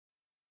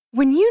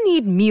When you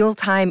need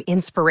mealtime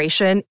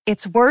inspiration,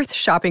 it's worth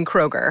shopping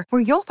Kroger,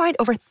 where you'll find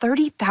over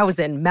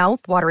 30,000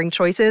 mouth-watering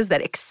choices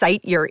that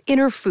excite your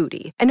inner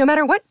foodie. And no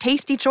matter what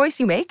tasty choice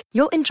you make,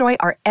 you'll enjoy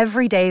our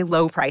everyday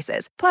low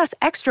prices, plus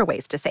extra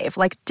ways to save,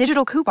 like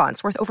digital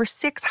coupons worth over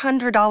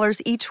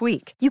 $600 each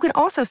week. You can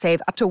also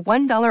save up to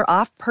 $1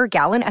 off per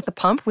gallon at the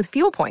pump with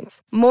fuel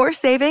points. More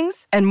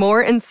savings and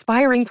more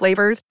inspiring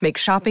flavors make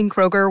shopping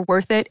Kroger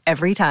worth it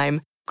every time.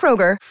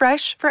 Kroger,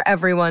 fresh for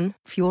everyone.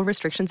 Fuel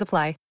restrictions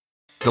apply.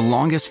 The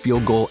longest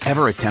field goal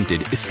ever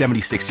attempted is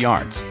 76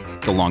 yards.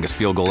 The longest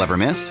field goal ever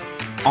missed?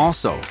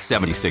 Also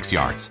 76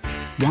 yards.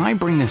 Why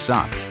bring this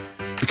up?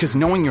 Because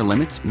knowing your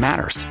limits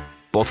matters,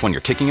 both when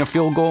you're kicking a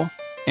field goal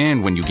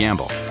and when you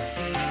gamble.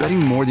 Betting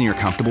more than you're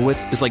comfortable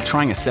with is like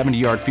trying a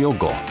 70-yard field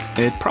goal.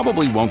 It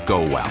probably won't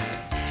go well.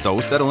 So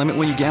set a limit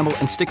when you gamble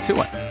and stick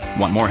to it.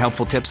 Want more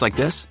helpful tips like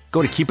this?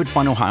 Go to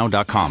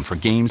keepitfunohio.com for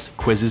games,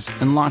 quizzes,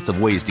 and lots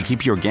of ways to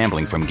keep your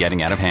gambling from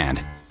getting out of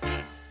hand.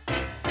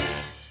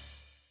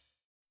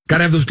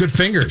 Gotta have those good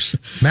fingers.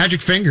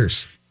 Magic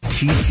fingers.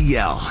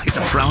 TCL is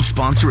a proud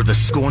sponsor of the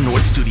Score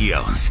North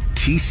Studios.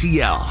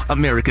 TCL,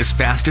 America's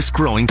fastest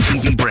growing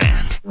TV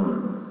brand.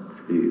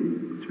 1,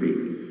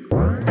 2,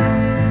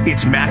 3.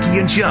 It's Mackey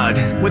and Judd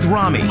with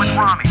Rami. You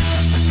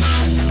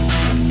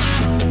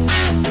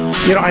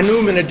know, I knew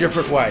him in a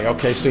different way.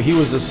 Okay, so he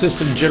was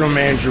assistant general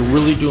manager,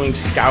 really doing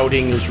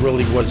scouting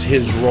was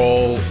his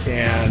role,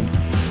 and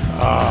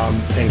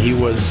he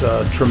was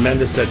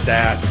tremendous at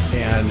that.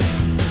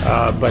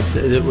 But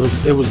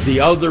it was the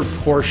other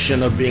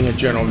portion of being a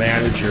general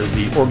manager,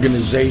 the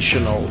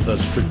organizational, the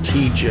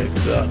strategic,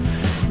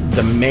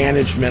 the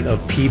management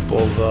of people,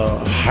 the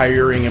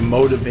hiring and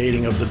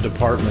motivating of the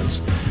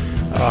departments.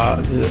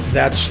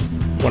 That's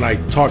when I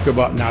talk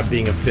about not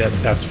being a fit.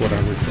 That's what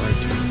I'm referring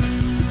to.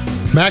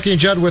 Mackey and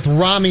Judd with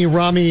Rami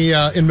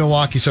in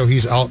Milwaukee, so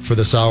he's out for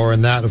this hour.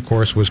 And that, of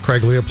course, was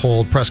Craig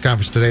Leopold. Press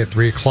conference today at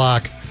 3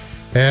 o'clock.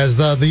 As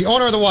the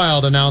owner of the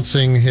Wild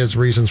announcing his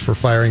reasons for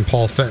firing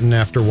Paul Fenton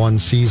after 1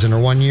 season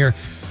or 1 year.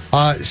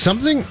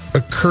 Something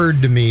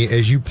occurred to me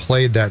as you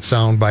played that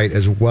soundbite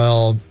as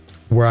well,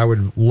 where I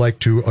would like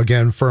to,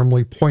 again,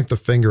 firmly point the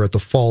finger at the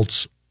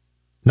faults,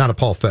 not of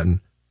Paul Fenton,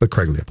 but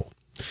Craig Leopold.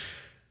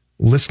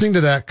 Listening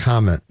to that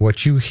comment,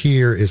 what you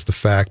hear is the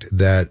fact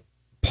that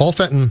Paul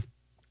Fenton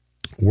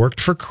worked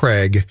for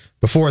Craig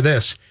before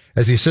this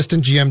as the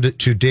assistant GM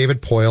to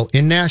David Poile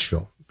in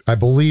Nashville. I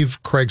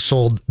believe Craig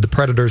sold the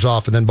Predators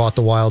off and then bought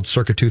the Wild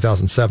circa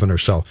 2007 or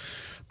so.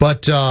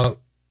 But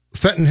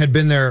Fenton had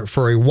been there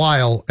for a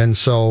while, and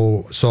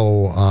so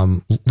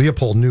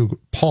Leopold knew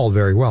Paul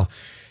very well.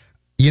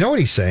 You know what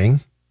he's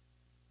saying?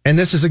 And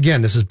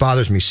this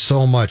bothers me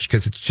so much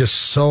because it's just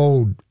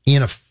so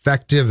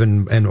ineffective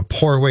and a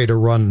poor way to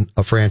run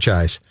a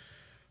franchise.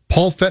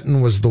 Paul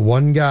Fenton was the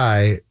one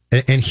guy,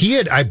 and he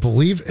had, I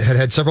believe,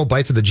 had several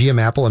bites of the GM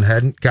apple and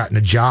hadn't gotten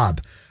a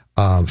job,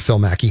 Phil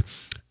Mackey,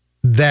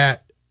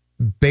 that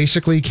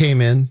basically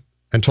came in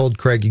and told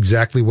Craig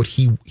exactly what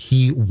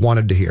he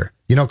wanted to hear.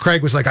 You know,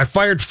 Craig was like, I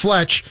fired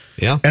Fletch,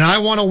 and I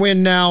want to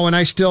win now, and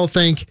I still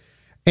think,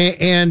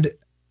 and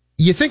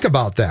you think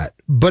about that.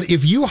 But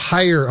if you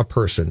hire a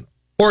person,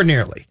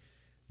 ordinarily,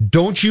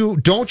 don't you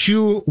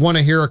want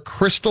to hear a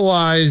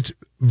crystallized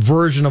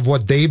version of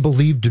what they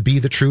believe to be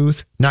the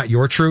truth, not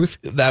your truth?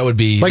 That would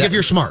be... Like, if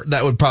you're smart.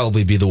 That would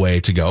probably be the way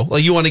to go.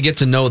 Like, you want to get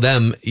to know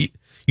them.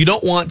 You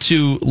don't want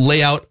to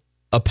lay out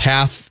a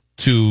path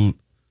to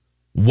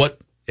what,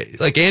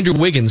 like Andrew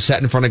Wiggins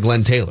sat in front of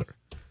Glenn Taylor.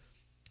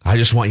 I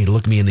just want you to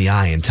look me in the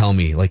eye and tell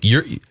me, like,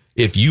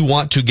 if you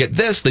want to get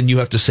this, then you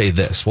have to say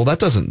this. Well,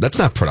 that's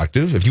not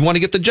productive. If you want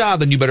to get the job,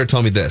 then you better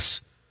tell me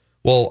this.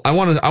 Well, I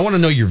want to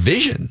know your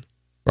vision,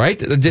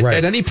 right? Right.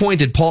 At any point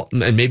did Paul,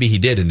 and maybe he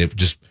did, and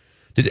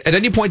at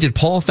any point did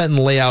Paul Fenton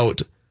lay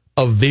out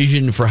a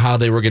vision for how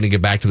they were going to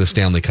get back to the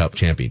Stanley Cup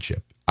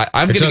championship?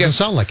 I'm going to guess.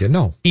 Sound like it.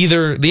 No.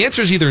 The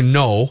answer is either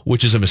no,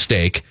 which is a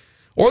mistake,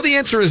 or the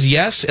answer is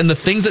yes, and the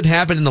things that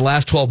happened in the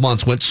last 12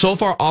 months went so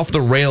far off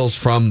the rails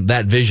from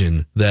that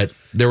vision that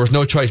there was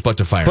no choice but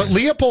to fire him. But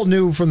Leopold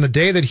knew from the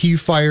day that he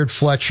fired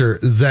Fletcher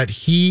that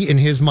he, in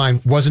his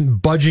mind,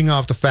 wasn't budging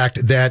off the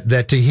fact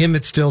that to him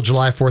it's still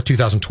July 4th,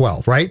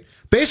 2012, right?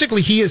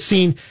 Basically, he has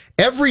seen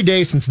every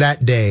day since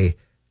that day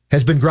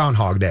has been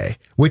Groundhog Day,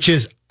 which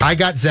is, I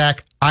got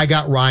Zach, I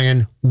got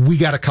Ryan, we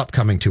got a cup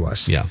coming to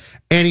us. Yeah.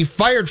 And he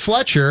fired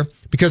Fletcher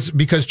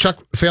because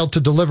Chuck failed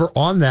to deliver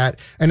on that.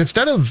 And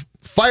instead of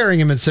firing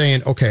him and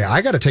saying, okay,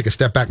 I got to take a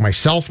step back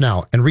myself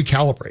now and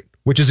recalibrate,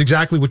 which is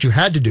exactly what you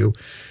had to do,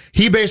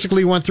 he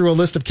basically went through a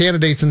list of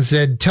candidates and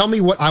said, tell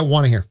me what I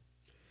want to hear.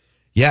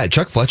 Yeah,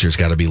 Chuck Fletcher's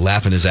got to be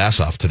laughing his ass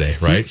off today,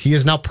 right? He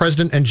is now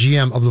president and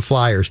GM of the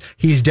Flyers.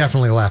 He's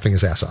definitely laughing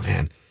his ass off.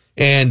 Man.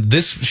 And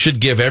this should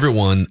give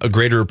everyone a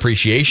greater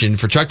appreciation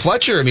for Chuck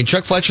Fletcher. I mean,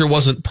 Chuck Fletcher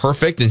wasn't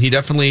perfect, and he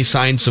definitely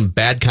signed some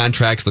bad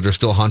contracts that are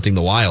still haunting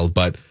the Wild,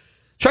 but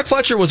Chuck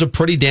Fletcher was a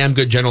pretty damn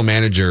good general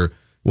manager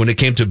when it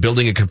came to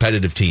building a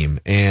competitive team,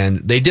 and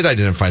they did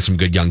identify some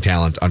good young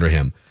talent under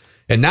him.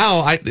 And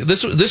now,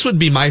 this would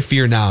be my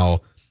fear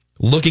now,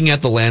 looking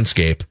at the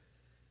landscape,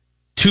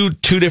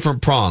 two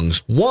different prongs.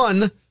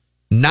 One,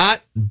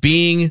 not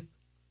being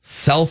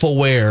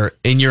self-aware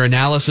in your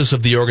analysis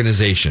of the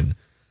organization.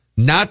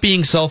 Not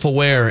being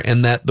self-aware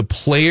and that the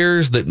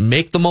players that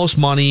make the most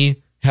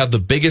money, have the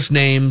biggest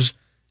names,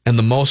 and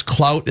the most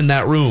clout in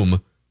that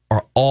room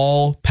are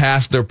all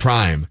past their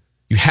prime.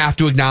 You have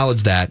to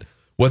acknowledge that.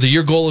 Whether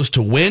your goal is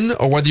to win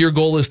or whether your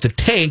goal is to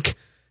tank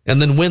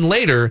and then win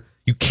later,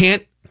 you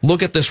can't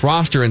look at this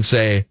roster and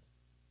say,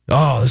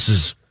 oh,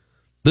 this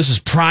is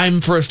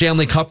prime for a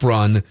Stanley Cup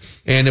run.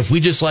 And if we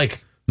just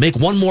make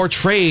one more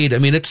trade, I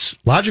mean, it's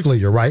logically,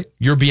 you're right.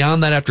 You're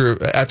beyond that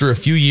after a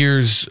few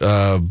years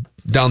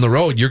down the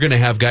road. You're going to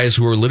have guys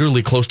who are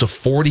literally close to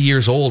 40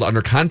 years old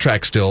under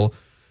contract still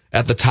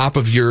at the top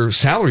of your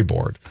salary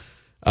board.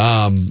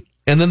 And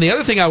then the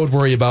other thing I would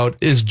worry about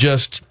is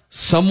just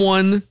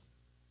someone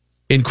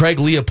in Craig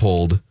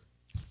Leopold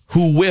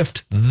who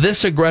whiffed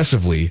this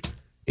aggressively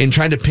in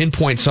trying to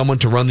pinpoint someone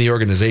to run the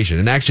organization.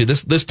 And actually,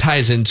 this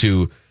ties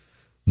into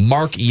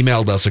Mark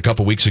emailed us a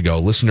couple weeks ago,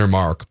 listener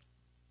Mark,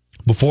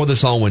 before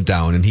this all went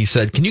down. And he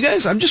said, can you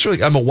guys,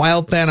 I'm a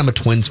Wild fan, I'm a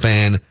Twins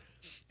fan,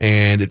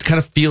 and it kind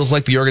of feels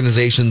like the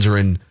organizations are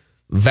in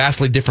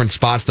vastly different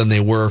spots than they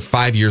were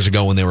 5 years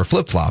ago when they were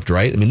flip-flopped,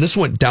 right? I mean, this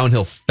went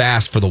downhill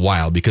fast for the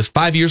Wild because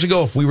 5 years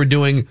ago, if we were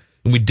doing,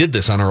 and we did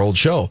this on our old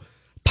show,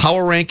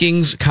 power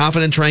rankings,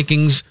 confidence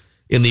rankings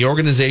in the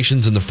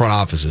organizations and the front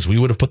offices, we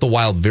would have put the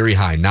Wild very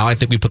high. Now I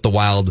think we put the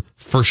Wild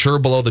for sure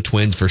below the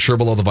Twins, for sure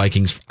below the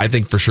Vikings, I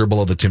think for sure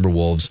below the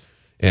Timberwolves,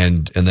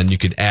 and then you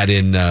could add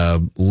in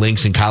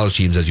links and college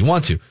teams as you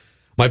want to.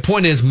 My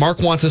point is, Mark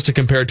wants us to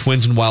compare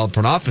Twins and Wild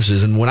front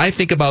offices, and when I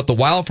think about the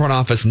Wild front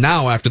office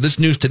now, after this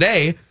news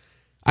today,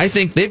 I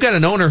think they've got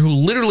an owner who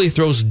literally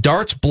throws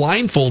darts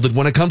blindfolded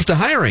when it comes to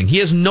hiring. He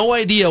has no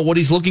idea what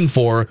he's looking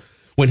for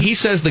when he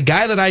says the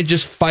guy that I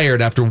just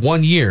fired after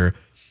 1 year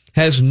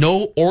has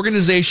no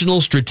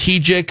organizational,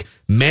 strategic,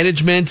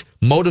 management,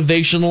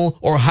 motivational,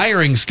 or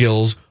hiring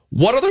skills.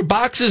 What other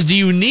boxes do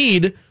you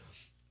need?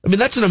 I mean,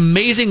 that's an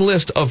amazing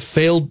list of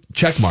failed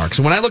check marks.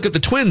 And when I look at the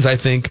Twins, I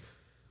think,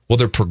 well,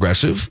 they're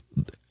progressive,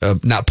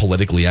 not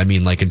politically. I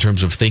mean, like in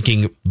terms of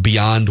thinking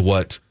beyond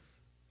what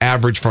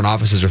average front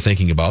offices are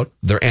thinking about.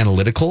 They're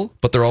analytical,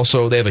 but they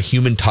have a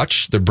human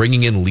touch. They're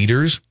bringing in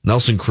leaders,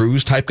 Nelson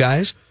Cruz type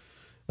guys.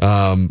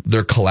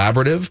 They're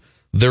collaborative.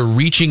 They're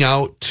reaching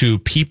out to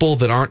people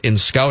that aren't in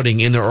scouting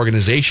in their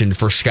organization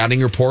for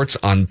scouting reports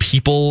on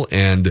people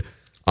and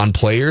on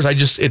players.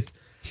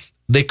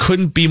 They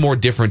couldn't be more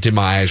different in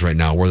my eyes right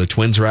now, where the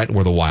Twins are at and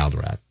where the Wild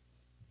are at.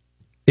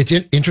 It's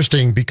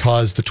interesting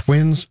because the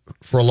Twins,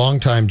 for a long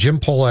time, Jim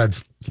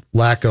Pohlad's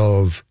lack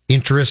of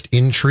interest,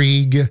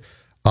 intrigue,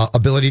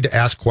 ability to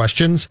ask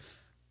questions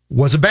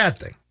was a bad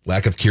thing.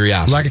 Lack of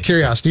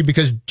curiosity,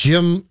 because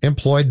Jim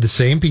employed the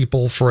same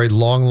people for a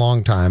long,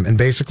 long time and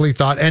basically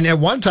thought, and at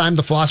one time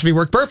the philosophy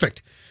worked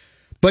perfect.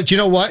 But you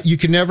know what?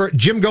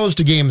 Jim goes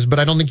to games, but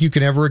I don't think you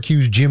can ever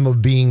accuse Jim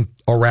of being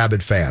a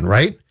rabid fan,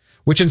 right?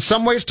 Which in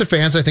some ways to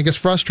fans, I think is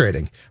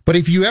frustrating. But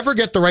if you ever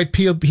get the right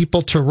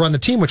people to run the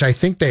team, which I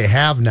think they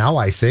have now,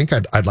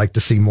 I'd like to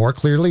see more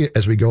clearly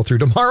as we go through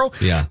tomorrow.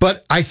 Yeah.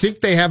 But I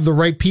think they have the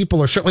right people,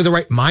 or certainly the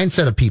right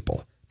mindset of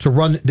people to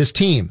run this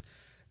team.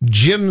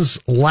 Jim's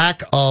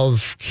lack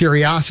of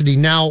curiosity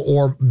now,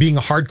 or being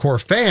a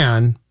hardcore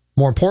fan,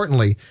 more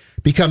importantly,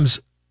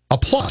 becomes a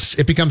plus.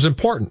 It becomes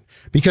important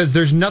because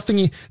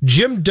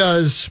Jim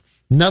does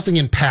nothing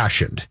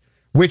impassioned,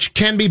 which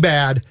can be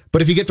bad,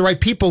 but if you get the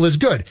right people is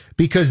good,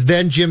 because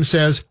then Jim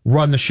says,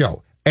 run the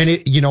show.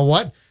 And you know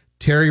what?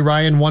 Terry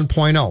Ryan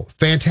 1.0,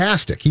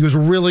 fantastic. He was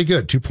really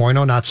good.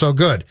 2.0, not so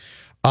good.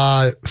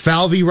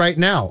 Falvey right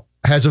now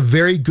has a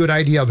very good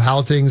idea of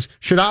how things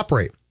should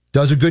operate.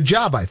 Does a good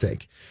job, I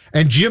think.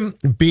 And Jim,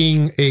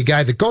 being a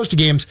guy that goes to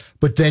games,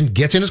 but then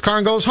gets in his car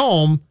and goes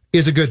home,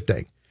 is a good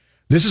thing.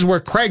 This is where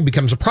Craig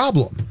becomes a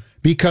problem,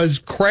 because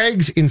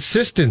Craig's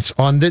insistence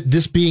on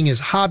this being his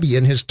hobby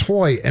and his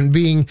toy and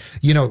being,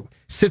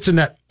 sits in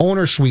that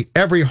owner suite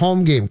every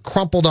home game,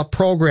 crumpled up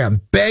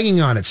program,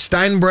 banging on it,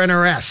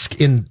 Steinbrenner-esque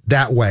in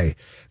that way,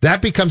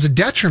 that becomes a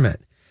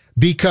detriment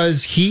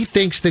because he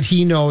thinks that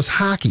he knows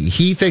hockey.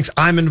 He thinks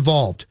I'm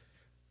involved.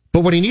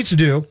 But what he needs to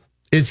do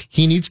is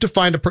he needs to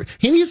find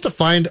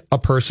a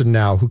person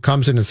now who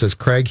comes in and says,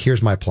 Craig,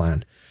 here's my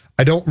plan.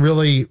 I don't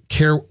really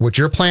care what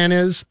your plan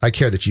is. I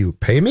care that you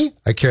pay me.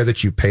 I care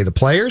that you pay the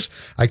players.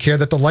 I care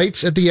that the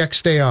lights at the X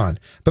stay on.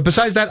 But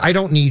besides that, I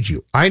don't need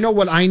you. I know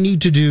what I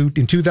need to do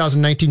in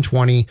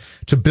 2019-20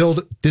 to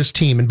build this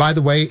team. And by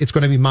the way, it's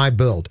going to be my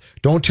build.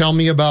 Don't tell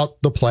me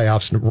about the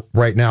playoffs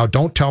right now.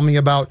 Don't tell me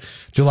about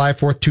July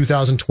 4th,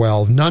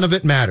 2012. None of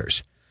it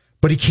matters.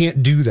 But he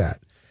can't do that.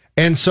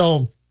 And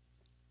so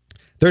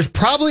there's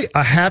probably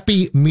a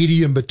happy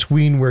medium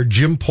between where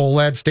Jim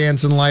Pohlad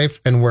stands in life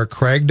and where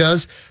Craig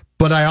does.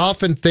 But I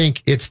often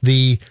think it's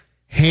the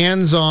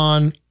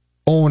hands-on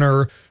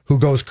owner who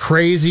goes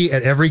crazy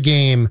at every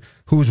game,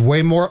 who's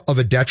way more of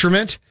a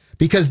detriment,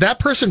 because that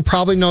person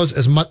probably knows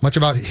as much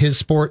about his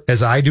sport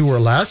as I do or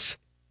less.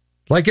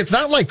 Like, it's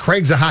not like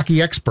Craig's a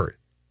hockey expert.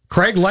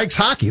 Craig likes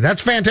hockey.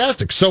 That's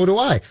fantastic. So do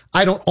I.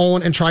 I don't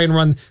own and try and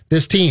run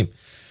this team.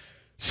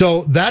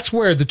 So that's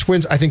where the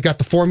Twins, I think, got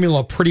the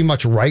formula pretty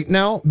much right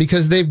now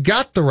because they've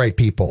got the right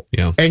people.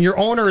 Yeah. And your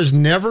owner is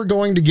never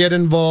going to get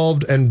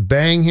involved and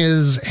bang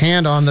his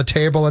hand on the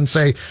table and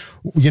say,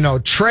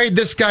 trade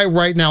this guy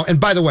right now. And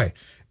by the way,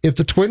 if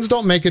the Twins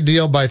don't make a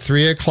deal by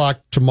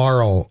 3:00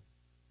 tomorrow,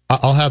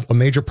 I'll have a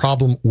major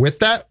problem with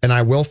that and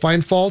I will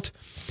find fault.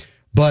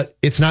 But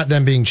it's not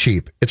them being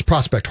cheap. It's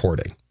prospect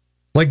hoarding.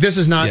 Like this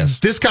is not,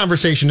 This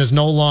conversation is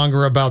no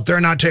longer about they're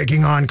not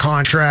taking on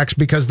contracts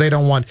because they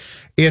don't want,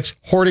 it's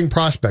hoarding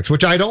prospects,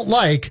 which I don't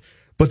like,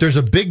 but there's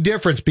a big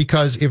difference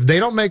because if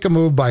they don't make a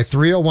move by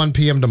 3:01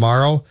 p.m.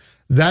 tomorrow,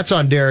 that's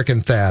on Derek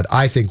and Thad,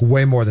 I think,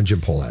 way more than Jim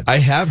Pohlad. I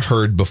have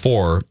heard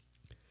before,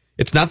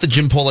 it's not that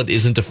Jim Pohlad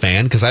isn't a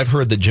fan, because I've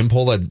heard that Jim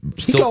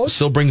Pohlad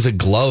still brings a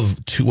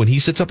glove to, when he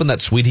sits up in that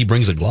suite, he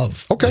brings a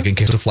glove. Okay. Like in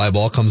case a fly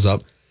ball comes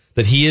up,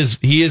 that he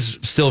is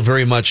still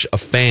very much a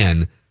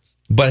fan.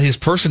 But his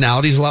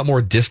personality is a lot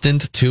more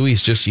distant too.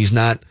 He's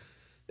not.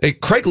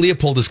 Craig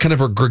Leopold is kind of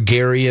a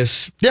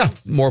gregarious. Yeah.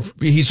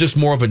 He's just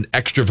more of an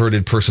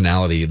extroverted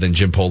personality than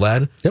Jim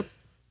Pohlad. Yep.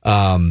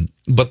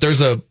 But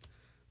there's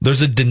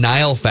a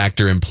denial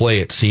factor in play.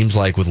 It seems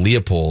like with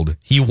Leopold,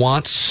 he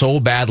wants so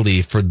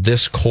badly for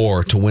this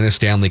core to win a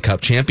Stanley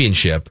Cup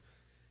championship,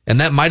 and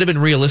that might have been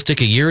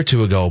realistic a year or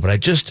two ago.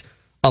 But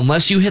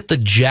unless you hit the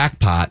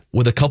jackpot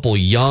with a couple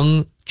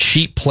young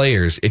cheap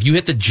players, if you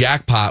hit the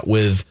jackpot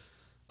with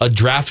a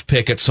draft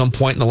pick at some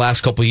point in the last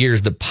couple of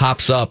years that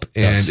pops up,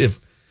 and if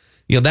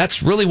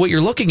that's really what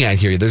you're looking at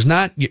here. There's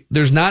not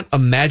a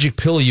magic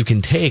pill you can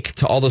take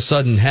to all of a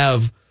sudden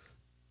have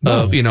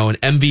an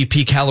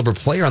MVP caliber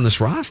player on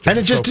this roster. And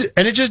it just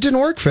didn't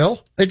work,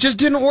 Phil. It just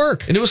didn't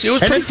work. And it was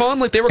pretty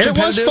fun. Like they were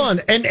competitive. And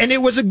it was fun. And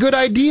it was a good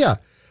idea.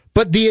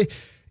 But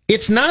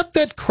it's not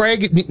that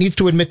Craig needs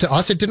to admit to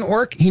us it didn't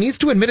work. He needs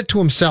to admit it to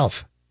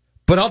himself.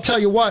 But I'll tell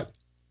you what,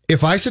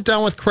 if I sit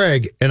down with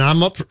Craig and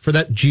I'm up for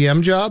that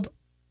GM job,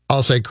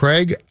 I'll say,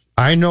 Craig,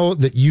 I know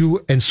that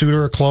you and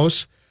Suter are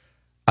close.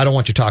 I don't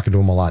want you talking to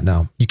him a lot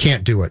now. You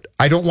can't do it.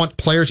 I don't want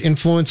players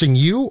influencing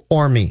you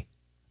or me.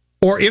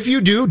 Or if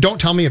you do, don't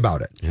tell me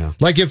about it. Yeah.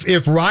 Like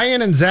if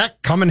Ryan and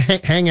Zach come and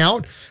hang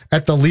out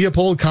at the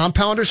Leopold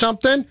compound or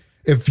something,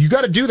 if you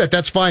got to do that,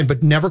 that's fine,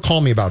 but never call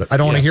me about it. I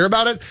don't want to hear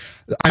about it.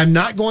 I'm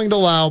not going to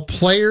allow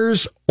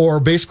players or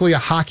basically a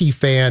hockey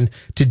fan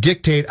to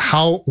dictate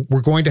how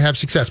we're going to have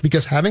success,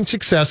 because having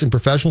success in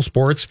professional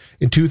sports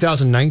in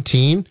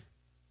 2019,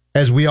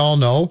 as we all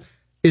know,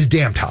 is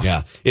damn tough.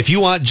 Yeah. If you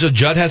want,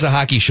 Judd has a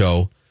hockey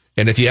show,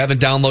 and if you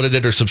haven't downloaded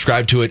it or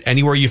subscribed to it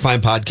anywhere you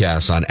find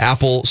podcasts, on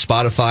Apple,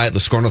 Spotify,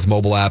 the Score North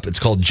mobile app, it's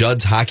called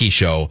Judd's Hockey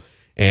Show.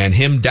 And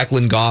him,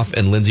 Declan Goff,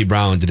 and Lindsey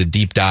Brown did a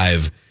deep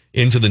dive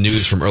into the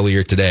news from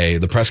earlier today.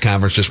 The press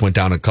conference just went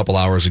down a couple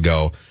hours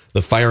ago.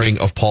 The firing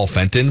of Paul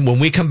Fenton. When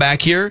we come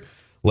back here,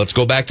 let's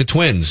go back to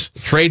Twins.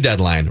 Trade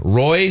deadline.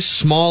 Roy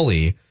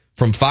Smalley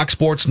from Fox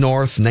Sports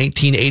North,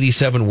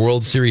 1987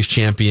 World Series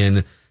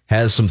champion,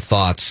 has some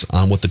thoughts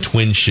on what the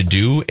Twins should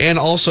do. And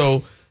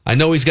also, I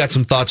know he's got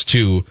some thoughts,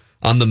 too,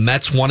 on the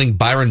Mets wanting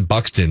Byron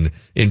Buxton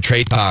in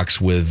trade talks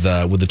with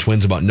the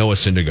Twins about Noah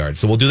Syndergaard.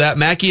 So we'll do that.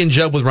 Mackie and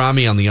Judd with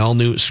Rami on the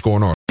all-new Score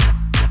North.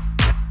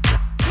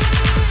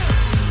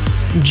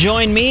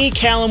 Join me,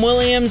 Callum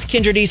Williams,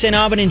 Kendra D. St.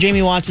 Aubin, and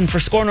Jamie Watson for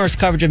Score North's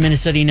coverage of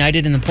Minnesota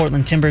United and the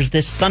Portland Timbers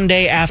this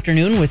Sunday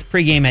afternoon, with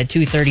pregame at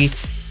 2:30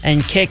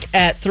 and kick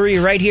at 3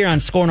 right here on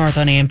Score North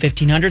on AM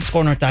 1500,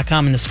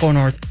 scorenorth.com, and the Score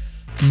North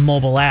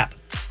mobile app.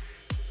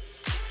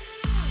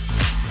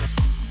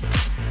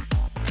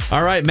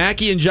 All right,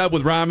 Mackie and Judd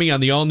with Rami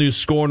on the all-new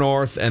Score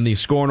North and the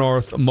Score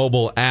North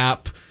mobile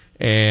app.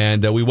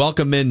 And we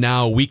welcome in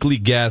now weekly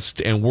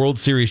guest and World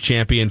Series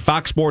champion,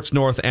 Fox Sports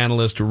North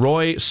analyst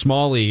Roy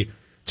Smalley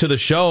to the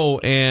show.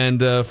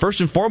 And first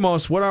and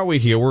foremost, what are we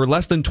here? We're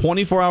less than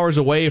 24 hours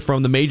away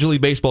from the Major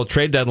League Baseball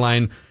trade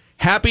deadline.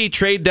 Happy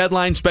trade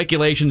deadline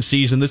speculation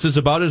season. This is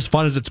about as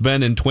fun as it's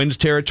been in Twins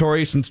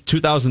territory since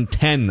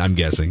 2010, I'm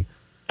guessing.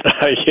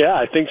 Yeah,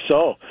 I think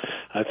so.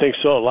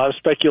 A lot of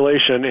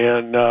speculation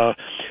and a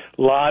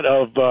lot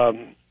of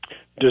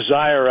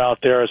desire out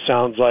there, it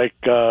sounds like,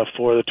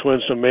 for the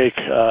Twins to make,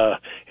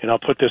 and I'll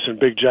put this in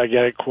big,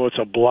 gigantic quotes,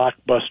 a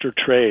blockbuster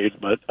trade.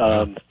 But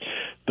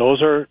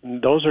those are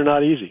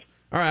not easy.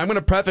 All right, I'm going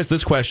to preface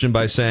this question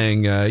by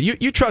saying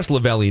you trust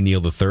Lavelli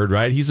Neal III,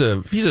 right? He's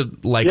a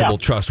likable,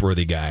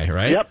 trustworthy guy,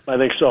 right? Yep, I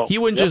think so. He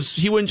wouldn't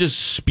just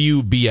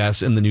spew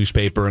BS in the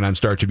newspaper and on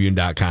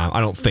StarTribune.com. I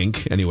don't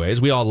think,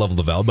 anyways. We all love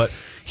Lavelle, but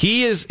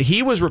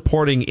he was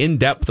reporting in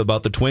depth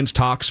about the Twins'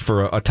 talks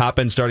for a top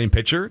end starting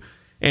pitcher.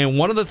 And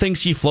one of the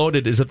things he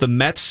floated is that the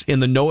Mets in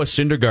the Noah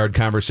Syndergaard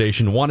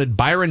conversation wanted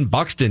Byron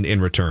Buxton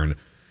in return.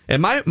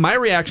 And my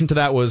reaction to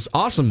that was,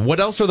 awesome. What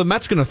else are the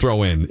Mets going to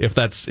throw in if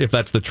that's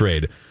the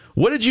trade?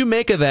 What did you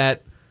make of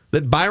that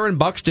Byron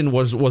Buxton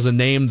was a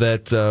name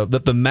that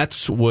the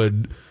Mets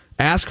would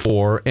ask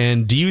for?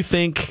 And do you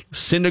think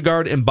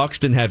Syndergaard and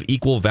Buxton have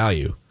equal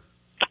value?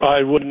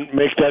 I wouldn't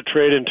make that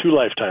trade in 2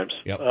 lifetimes.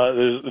 Yep.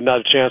 There's not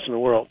a chance in the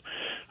world.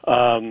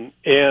 And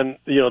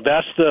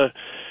that's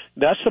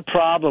the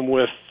problem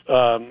with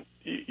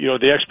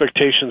the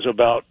expectations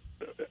about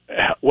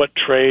what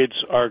trades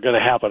are going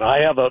to happen.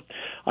 I've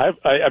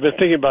been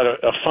thinking about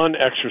a fun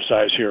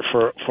exercise here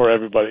for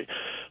everybody.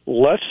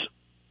 Let's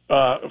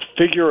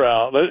figure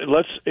out.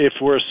 If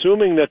we're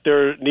assuming that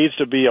there needs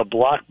to be a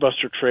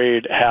blockbuster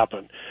trade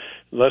happen,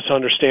 let's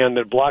understand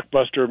that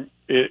blockbuster,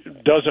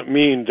 it doesn't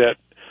mean that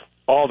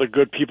all the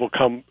good people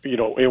come,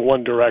 in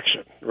one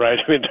direction, right?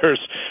 I mean,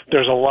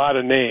 there's a lot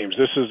of names.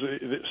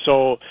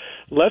 So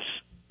let's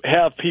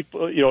have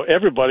people,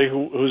 everybody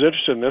who's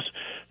interested in this,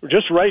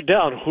 just write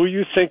down who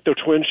you think the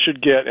Twins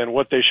should get and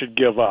what they should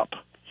give up,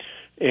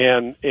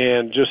 and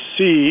just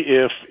see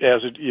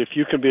if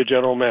you can be a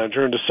general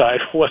manager and decide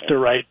what the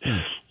right,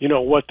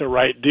 what the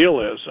right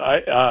deal is.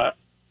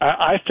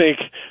 I think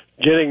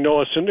getting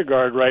Noah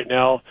Syndergaard right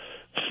now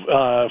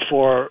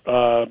for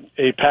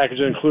a package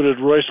that included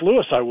Royce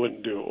Lewis, I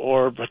wouldn't do,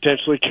 or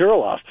potentially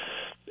Kirilloff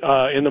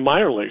in the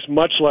minor leagues,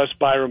 much less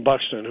Byron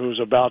Buxton, who's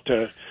about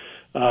to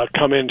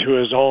come into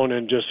his own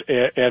and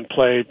and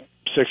play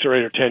 6 or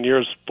 8 or 10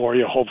 years for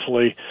you,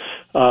 hopefully,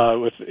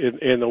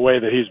 in the way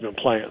that he's been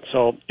playing.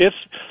 So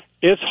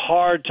it's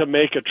hard to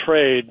make a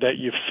trade that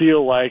you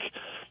feel like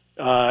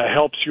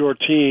helps your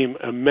team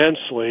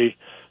immensely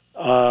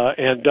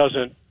and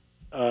doesn't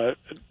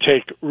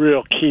take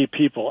real key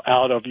people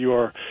out of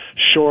your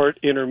short,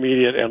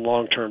 intermediate, and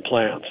long-term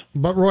plans.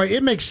 But, Roy,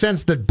 it makes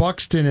sense that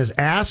Buxton is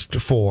asked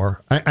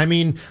for. I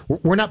mean,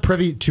 we're not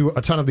privy to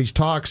a ton of these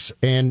talks,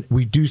 and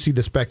we do see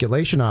the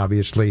speculation,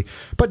 obviously.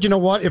 But you know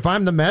what? If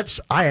I'm the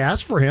Mets, I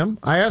ask for him.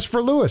 I ask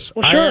for Lewis.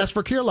 Well, sure. I ask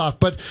for Kirilloff.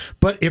 But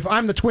if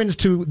I'm the Twins,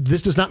 too,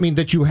 this does not mean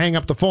that you hang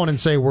up the phone and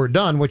say, we're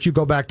done. What you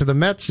go back to the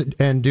Mets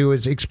and do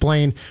is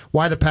explain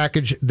why the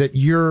package that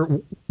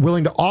you're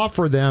willing to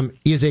offer them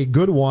is a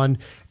good one,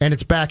 and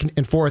it's back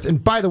and forth.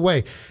 And by the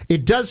way,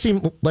 it does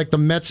seem like the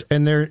Mets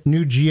and their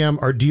new GM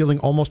are dealing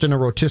almost in a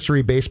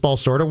rotisserie baseball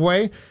sort of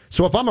way.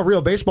 So if I'm a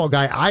real baseball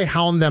guy, I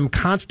hound them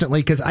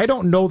constantly because I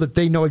don't know that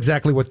they know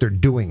exactly what they're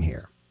doing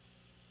here.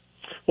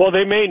 Well,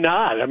 they may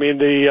not. I mean,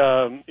 the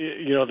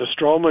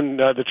Stroman,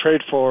 the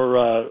trade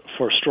for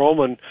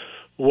Stroman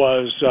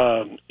was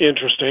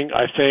interesting,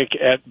 I think,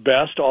 at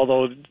best,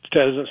 although it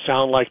doesn't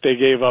sound like they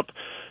gave up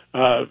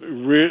a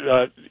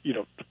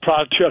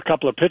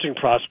couple of pitching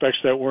prospects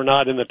that were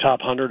not in the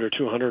top 100 or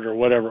 200 or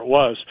whatever it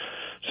was.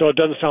 So it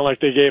doesn't sound like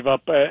they gave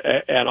up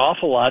an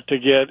awful lot to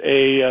get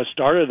a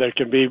starter that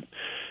can be,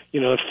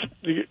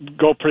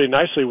 go pretty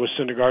nicely with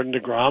Syndergaard and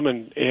DeGrom.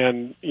 And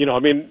I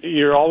mean,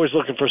 you're always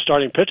looking for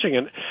starting pitching.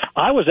 And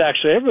I was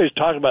actually, everybody's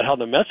talking about how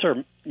the Mets are,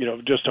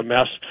 just a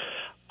mess.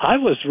 I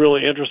was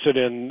really interested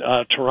in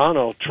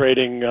Toronto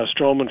trading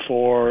Stroman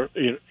for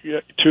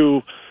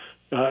two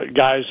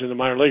guys in the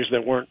minor leagues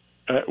that weren't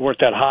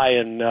that high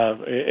in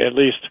at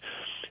least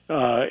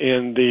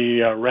in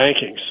the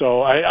rankings.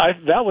 So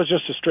that was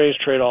just a strange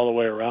trade all the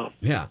way around.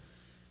 Yeah,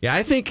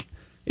 I think.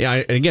 Yeah,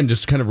 again,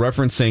 just kind of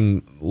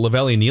referencing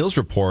Lavelli Neal's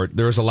report,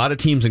 there was a lot of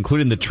teams,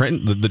 including the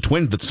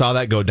Twins, that saw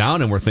that go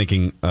down and were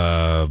thinking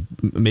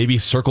maybe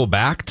circle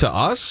back to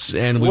us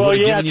and we would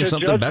have given you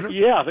something better.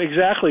 Yeah,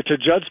 exactly. To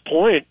Judd's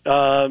point,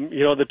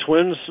 the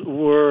Twins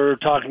were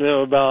talking to him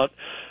about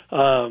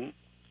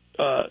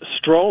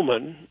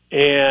Stroman,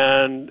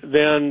 and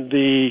then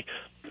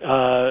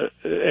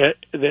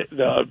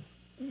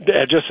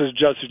just as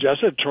Judd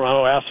suggested,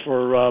 Toronto asked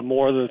for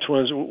more than the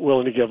Twins were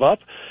willing to give up,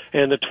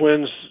 and the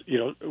Twins,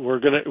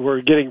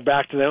 we're getting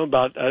back to them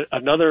about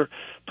another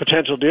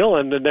potential deal,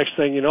 and the next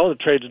thing you know, the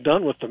trade's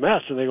done with the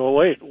Mets, and they go,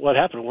 "Wait, what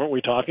happened? Weren't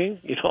we talking?"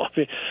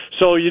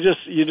 So you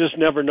just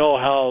never know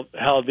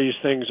how these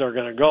things are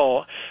going to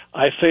go.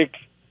 I think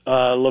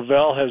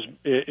Lavelle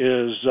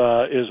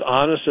is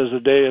honest as the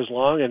day is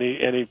long, and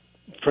he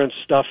prints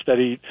stuff that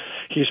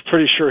he's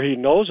pretty sure he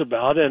knows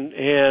about,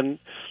 and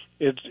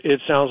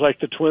it sounds like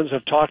the Twins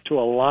have talked to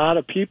a lot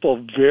of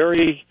people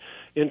very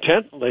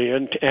intently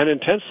and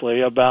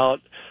intensely about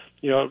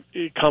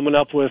coming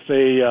up with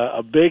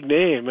a big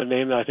name, a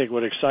name that I think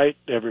would excite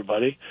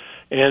everybody,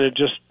 and it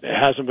just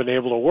hasn't been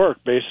able to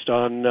work based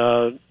on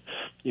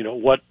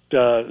what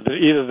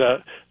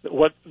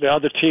what the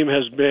other team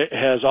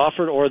has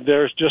offered, or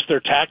there's just their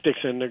tactics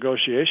in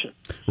negotiation.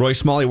 Roy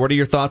Smalley, what are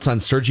your thoughts on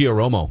Sergio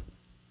Romo?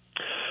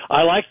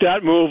 I like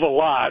that move a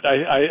lot.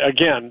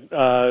 Again,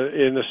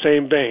 in the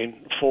same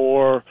vein,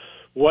 for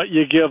what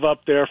you give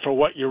up there for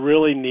what you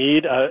really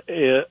need,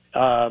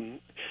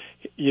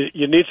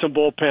 you need some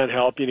bullpen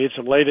help. You need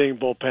some late-inning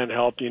bullpen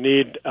help. You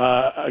need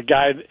a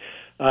guy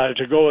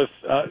to go with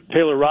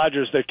Taylor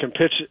Rogers that can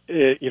pitch,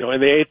 in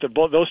the eighth.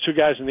 Those two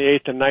guys in the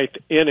eighth and ninth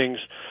innings,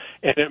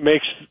 and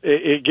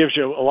it gives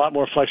you a lot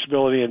more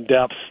flexibility and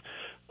depth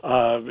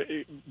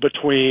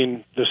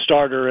between the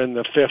starter and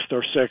the fifth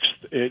or sixth,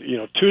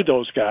 to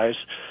those guys.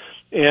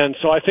 And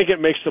so I think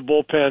it makes the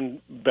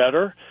bullpen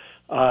better.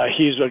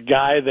 He's a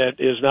guy that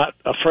is not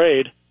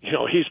afraid.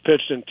 He's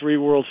pitched in 3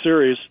 World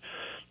Series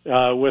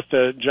with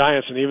the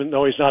Giants, and even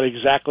though he's not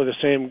exactly the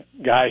same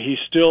guy, he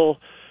still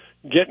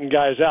getting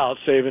guys out,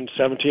 saving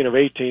 17 of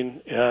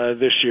 18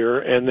 this year,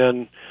 and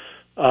then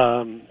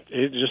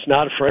he's just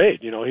not afraid.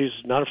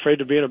 He's not afraid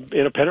to be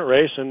in a pennant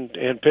race and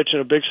pitch in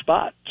a big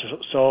spot.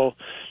 So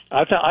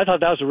I thought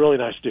that was a really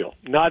nice deal.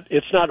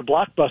 It's not a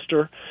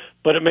blockbuster,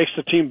 but it makes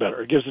the team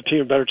better. It gives the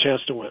team a better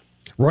chance to win.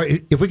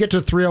 Right. If we get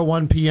to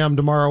 3:01 p.m.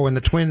 tomorrow and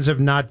the Twins have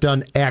not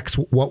done X,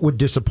 what would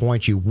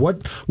disappoint you?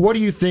 What do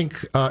you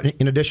think,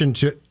 in addition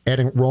to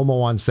adding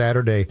Romo on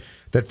Saturday,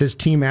 that this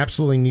team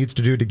absolutely needs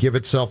to do to give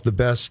itself the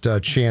best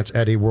chance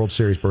at a World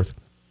Series berth?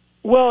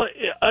 Well,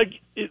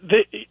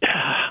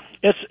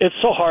 it's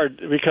so hard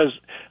because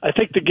I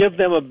think to give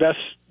them a best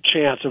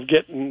chance of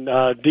getting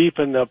deep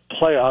in the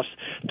playoffs,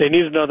 they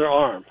need another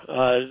arm,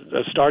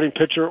 a starting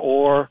pitcher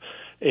or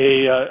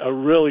a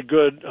really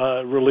good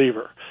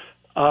reliever.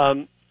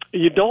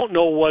 You don't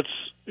know what's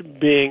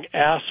being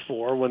asked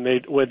for when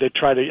they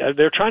try to.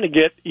 They're trying to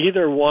get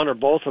either one or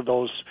both of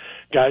those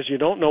guys. You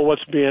don't know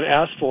what's being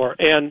asked for,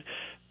 and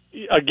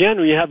again,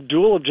 we have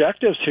dual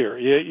objectives here.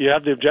 You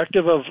have the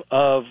objective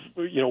of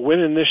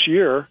winning this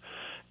year,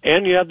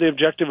 and you have the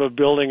objective of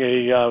building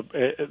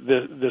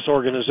this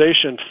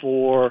organization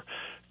for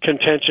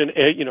contention,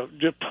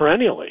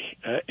 perennially.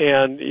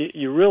 And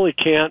you really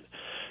can't.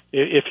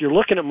 If you're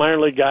looking at minor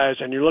league guys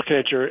and you're looking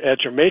at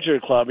your major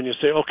league club and you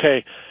say,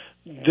 okay,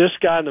 this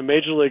guy in the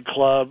major league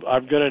club,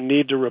 I'm going to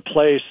need to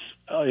replace,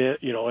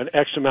 an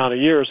X amount of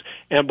years,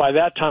 and by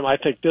that time, I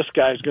think this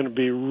guy is going to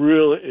be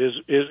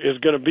is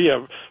going to be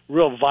a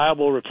real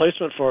viable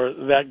replacement for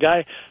that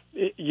guy.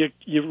 You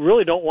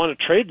really don't want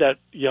to trade that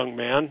young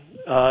man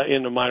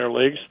in the minor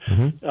leagues.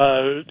 Mm-hmm.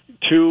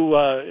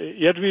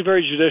 You have to be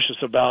very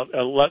judicious about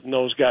letting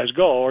those guys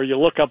go, or you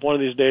look up one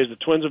of these days. The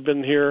Twins have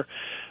been here.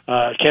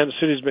 Kansas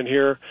City's been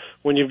here.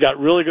 When you've got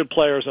really good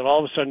players, and all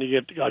of a sudden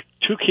you get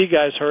two key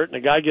guys hurt, and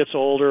the guy gets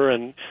older,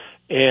 and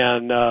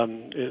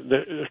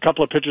a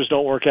couple of pitchers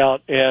don't work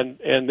out,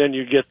 and then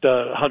you get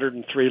the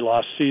 103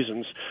 lost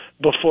seasons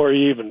before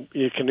you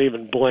can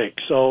even blink.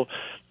 So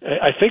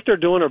I think they're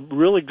doing a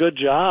really good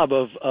job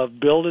of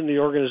building the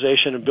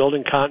organization and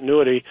building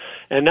continuity,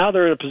 and now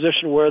they're in a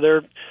position where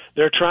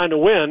they're trying to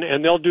win,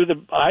 and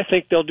I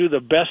think they'll do the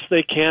best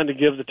they can to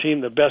give the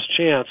team the best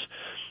chance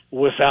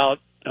without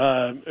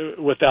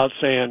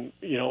saying,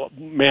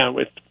 man,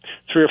 with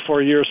 3 or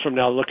 4 years from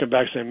now, looking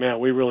back saying, man,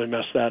 we really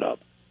messed that up.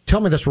 Tell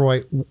me this,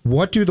 Roy.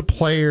 What do the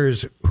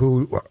players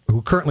who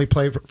currently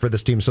play for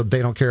this team, so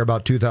they don't care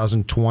about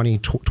 2020,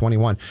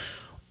 21,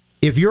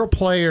 if you're a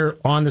player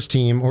on this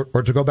team, or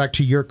to go back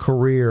to your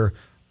career,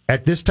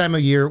 at this time of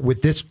year,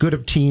 with this good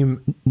of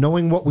team,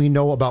 knowing what we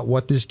know about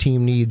what this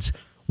team needs,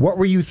 what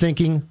were you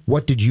thinking?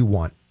 What did you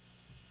want?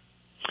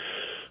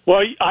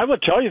 Well, I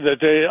would tell you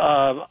that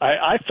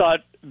I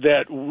thought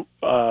that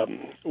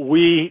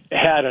we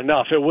had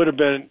enough. It would have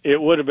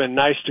been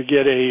nice to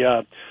get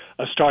a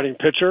starting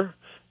pitcher,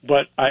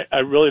 but I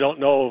really don't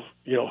know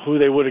who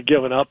they would have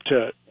given up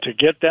to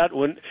get that.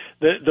 When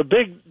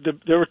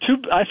there were two,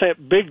 I think,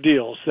 big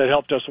deals that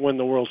helped us win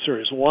the World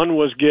Series. One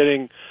was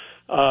getting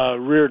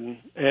Reardon,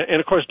 and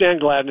of course Dan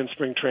Gladden in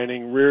spring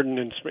training, Reardon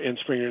in spring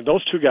training.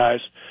 Those two guys.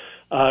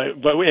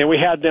 But we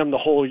had them the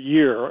whole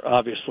year,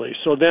 obviously.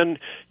 So then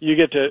you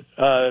get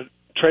to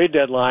trade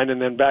deadline,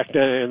 and then back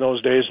then in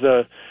those days,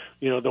 the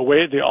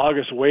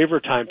August waiver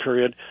time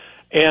period.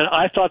 And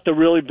I thought the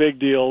really big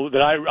deal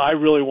that I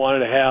really wanted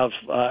to have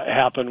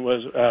happen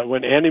was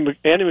when Andy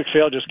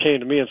McPhail just came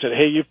to me and said,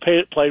 "Hey, you've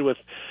played with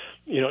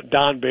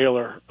Don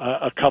Baylor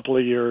a couple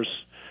of years,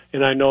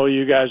 and I know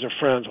you guys are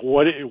friends.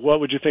 What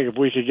would you think if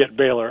we could get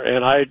Baylor?"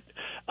 And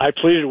I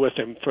pleaded with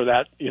him for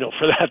that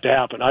to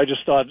happen. I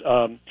just thought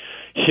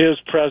his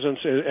presence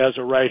as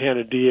a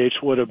right-handed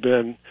DH would have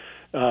been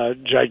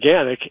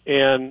gigantic,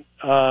 and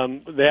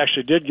they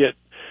actually did get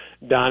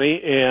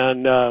Donnie,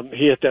 and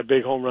he hit that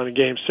big home run in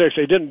Game 6.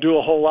 They didn't do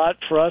a whole lot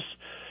for us,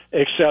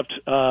 except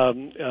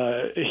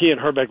he and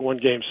Herbeck won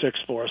Game 6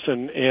 for us,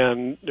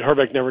 and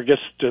Herbeck never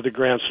gets to the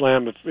Grand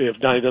Slam if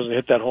Donnie doesn't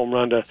hit that home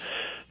run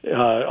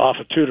off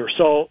a Tudor.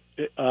 So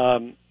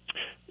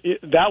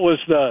that was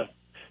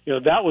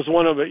that was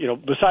one of it.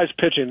 Besides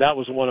pitching, that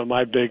was one of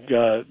my big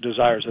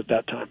desires at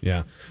that time.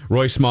 Yeah,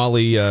 Roy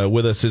Smalley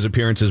with us. His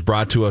appearance is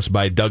brought to us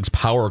by Doug's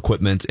Power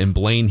Equipment in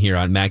Blaine here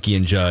on Mackey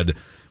and Judd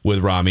with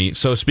Rami.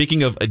 So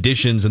speaking of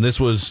additions, and this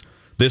was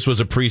a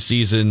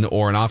preseason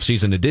or an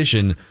offseason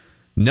addition,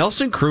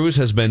 Nelson Cruz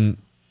has been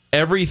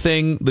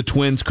everything the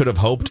Twins could have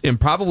hoped, and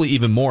probably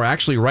even more.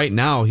 Actually, right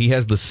now, he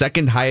has the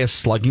second highest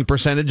slugging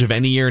percentage of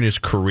any year in his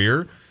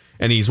career.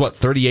 And he's,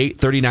 38,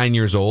 39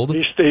 years old?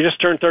 He just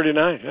turned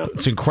 39, yeah.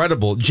 It's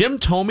incredible. Jim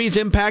Thome's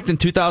impact in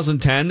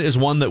 2010 is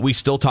one that we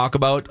still talk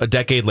about a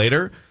decade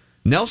later.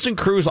 Nelson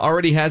Cruz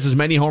already has as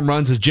many home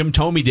runs as Jim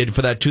Thome did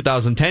for that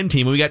 2010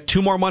 team. We got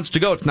 2 more months to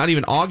go. It's not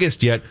even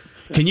August yet.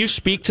 Can you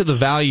speak to the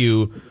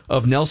value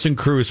of Nelson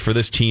Cruz for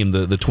this team,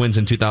 the Twins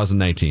in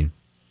 2019?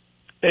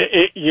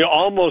 You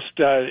almost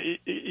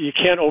you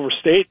can't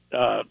overstate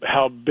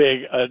how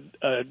big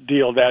a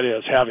deal that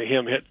is, having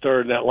him hit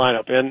third in that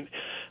lineup. And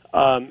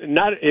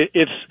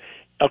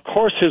of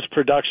course, his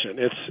production,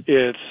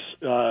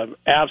 it's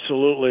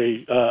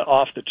absolutely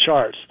off the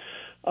charts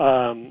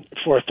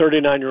for a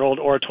 39-year-old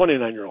or a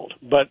 29-year-old.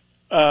 But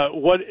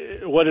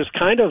what is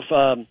kind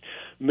of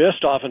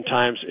missed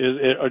oftentimes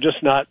or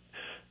just not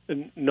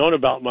known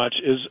about much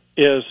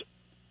is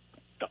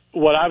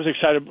what I was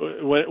excited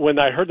when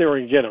I heard they were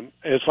going to get him.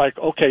 It's like,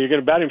 okay, you're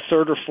going to bat him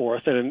third or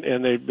fourth,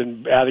 and they've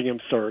been batting him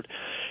third.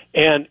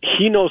 And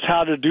he knows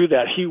how to do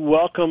that. He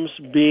welcomes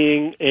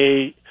being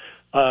a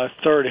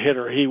third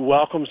hitter. He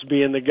welcomes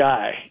being the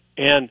guy.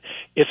 And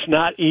it's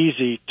not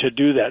easy to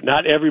do that.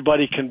 Not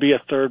everybody can be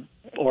a third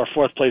or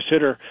fourth place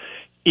hitter,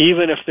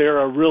 even if they're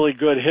a really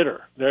good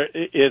hitter.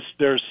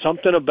 There's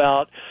something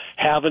about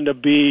having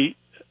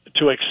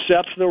to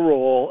accept the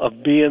role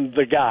of being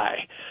the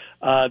guy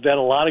that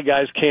a lot of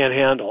guys can't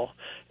handle.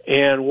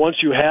 And once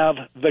you have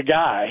the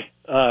guy,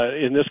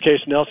 in this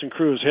case Nelson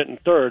Cruz hitting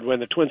third, when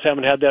the Twins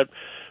haven't had that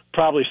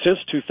probably since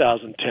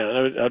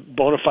 2010, a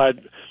bona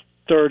fide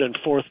third and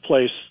fourth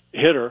place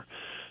hitter.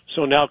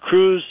 So now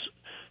Cruz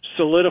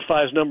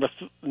solidifies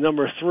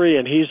number three,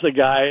 and he's the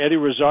guy. Eddie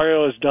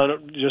Rosario has done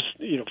it just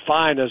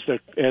fine as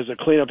a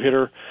cleanup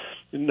hitter,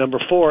 number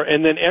four,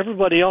 and then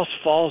everybody else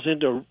falls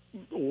into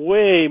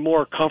way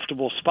more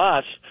comfortable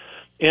spots,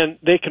 and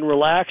they can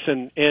relax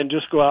and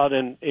just go out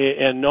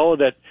and know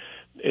that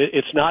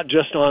it's not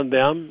just on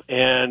them,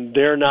 and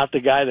they're not the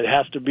guy that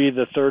has to be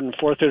the third and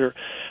fourth hitter.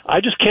 I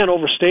just can't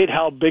overstate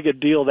how big a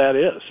deal that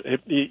is.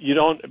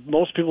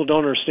 Most people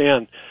don't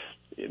understand.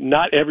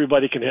 Not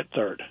everybody can hit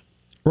third.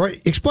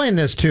 Roy, explain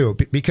this too,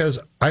 because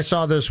I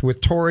saw this with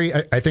Torrey.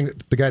 I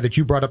think the guy that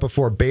you brought up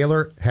before,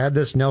 Baylor, had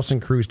this. Nelson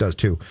Cruz does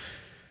too.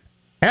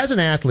 As an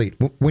athlete,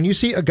 when you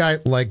see a guy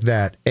like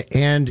that,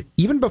 and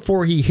even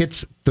before he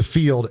hits the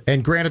field,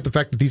 and granted the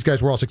fact that these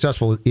guys were all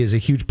successful is a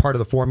huge part of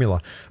the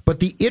formula, but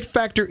the it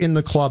factor in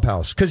the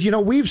clubhouse, because,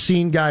 we've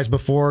seen guys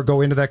before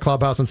go into that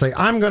clubhouse and say,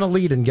 I'm going to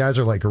lead, and guys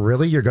are like,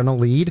 really, you're going to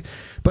lead?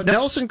 But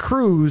Nelson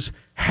Cruz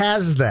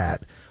has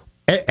that.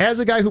 As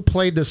a guy who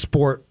played this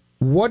sport,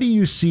 what do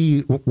you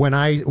see when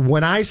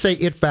I say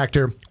it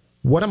factor?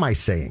 What am I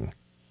saying?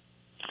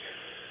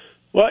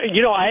 Well, it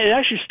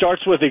actually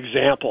starts with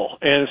example,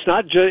 and it's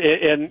not just.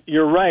 And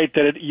you're right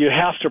that you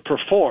have to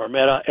perform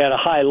at a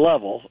high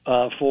level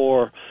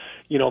for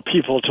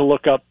people to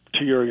look up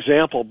to your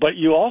example. But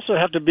you also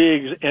have to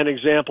be an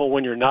example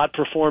when you're not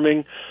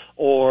performing,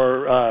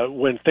 or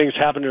when things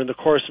happen during the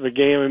course of a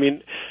game. I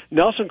mean,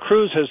 Nelson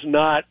Cruz has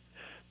not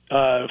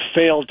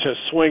failed to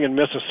swing and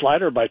miss a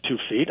slider by 2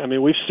 feet. I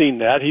mean, we've seen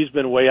that. He's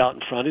been way out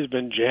in front. He's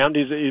been jammed.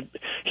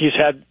 He's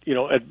had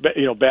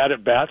bad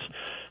at bats.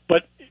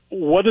 But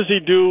what does he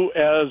do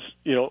as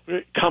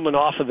coming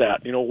off of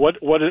that?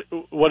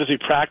 What does he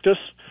practice?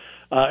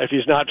 If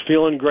he's not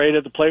feeling great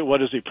at the plate, what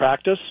does he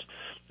practice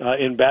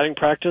in batting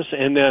practice?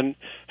 And then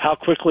how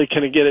quickly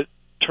can he get it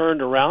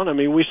turned around? I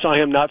mean, we saw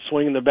him not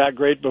swinging the bat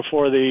great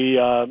before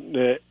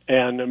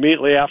and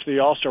immediately after the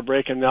All-Star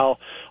break, and now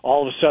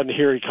all of a sudden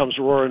here he comes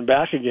roaring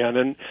back again.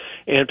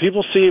 And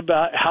people see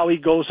about how he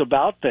goes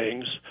about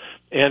things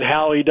and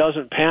how he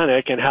doesn't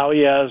panic and how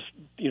he has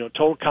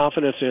total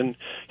confidence in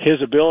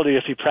his ability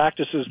if he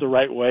practices the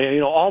right way.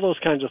 All those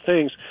kinds of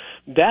things.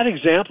 That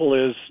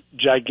example is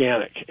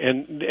gigantic,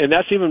 and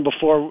that's even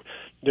before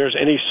there's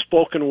any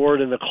spoken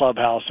word in the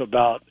clubhouse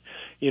about.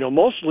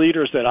 Most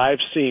leaders that I've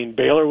seen,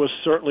 Baylor was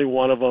certainly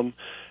one of them,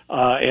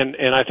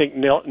 and I think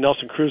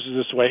Nelson Cruz is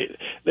this way.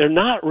 They're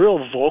not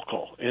real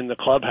vocal in the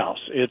clubhouse.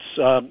 It's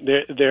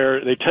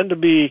they tend to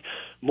be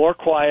more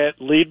quiet,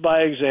 lead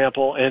by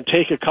example, and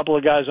take a couple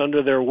of guys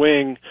under their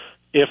wing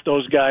if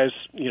those guys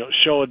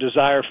show a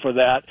desire for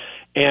that,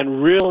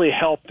 and really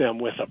help them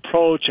with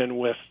approach and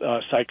with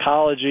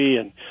psychology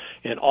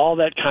and all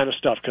that kind of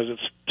stuff, because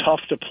it's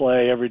tough to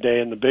play every day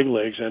in the big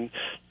leagues.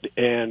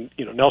 And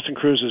Nelson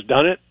Cruz has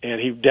done it,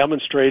 and he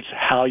demonstrates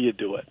how you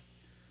do it.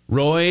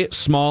 Roy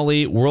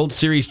Smalley, World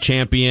Series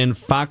champion,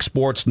 Fox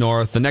Sports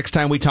North. The next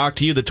time we talk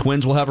to you, the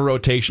Twins will have a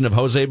rotation of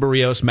Jose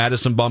Barrios,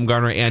 Madison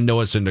Bumgarner, and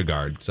Noah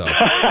Syndergaard. So,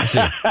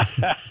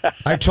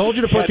 I told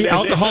you to put the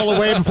alcohol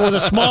away before the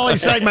Smalley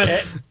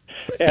segment.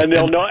 And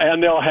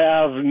they'll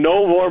have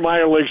no more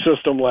minor league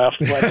system left.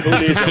 But who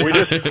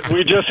needs it?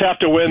 We just have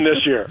to win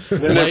this year.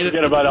 Then they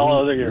forget about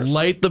all other years.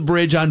 Light the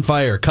bridge on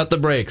fire. Cut the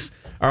brakes.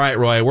 All right,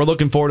 Roy, we're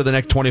looking forward to the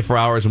next 24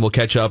 hours, and we'll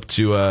catch up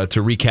to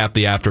recap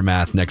the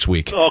aftermath next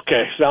week.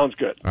 Okay, sounds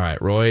good. All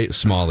right, Roy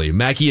Smalley.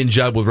 Mackie and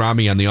Judd with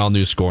Rami on the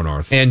all-new Score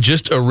North. And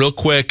just a real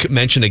quick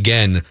mention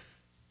again,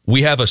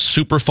 we have a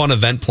super fun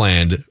event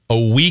planned a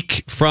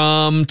week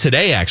from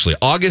today, actually.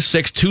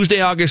 Tuesday,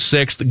 August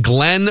 6th,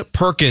 Glenn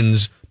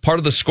Perkins, part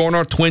of the Score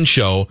North Twin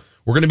Show.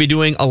 We're going to be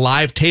doing a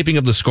live taping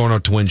of the Score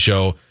North Twin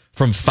Show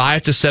from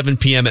 5 to 7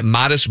 p.m. at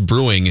Modest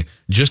Brewing,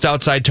 just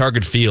outside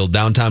Target Field,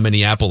 downtown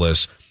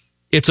Minneapolis.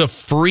 It's a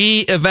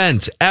free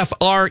event,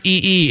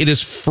 Free. It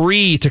is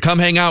free to come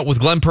hang out with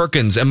Glenn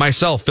Perkins and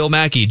myself, Phil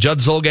Mackey. Judd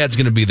Zolgad's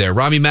going to be there,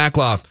 Rami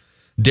Makloff,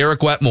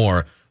 Derek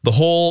Wetmore, the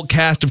whole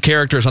cast of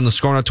characters on the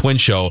Score North Twin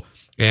Show.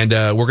 And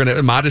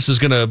Modest is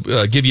going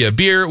to give you a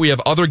beer. We have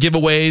other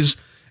giveaways.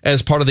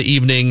 as part of the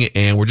evening,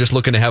 and we're just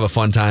looking to have a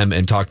fun time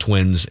and talk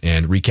Twins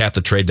and recap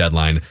the trade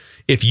deadline.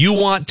 If you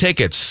want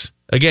tickets,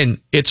 again,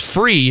 it's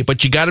free,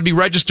 but you got to be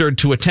registered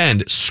to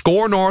attend.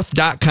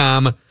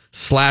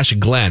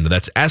 ScoreNorth.com/Glenn.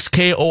 That's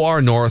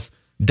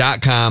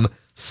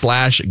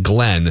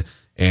SKORNorth.com/Glenn.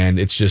 And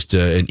it's just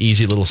an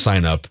easy little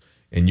sign up,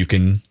 and you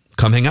can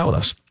come hang out with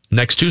us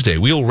next Tuesday.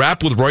 We'll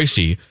wrap with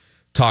Royce,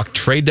 talk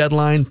trade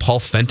deadline. Paul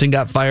Fenton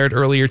got fired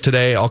earlier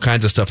today. All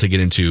kinds of stuff to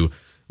get into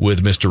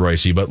with Mr.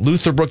 Royce. But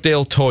Luther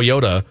Brookdale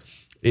Toyota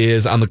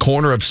is on the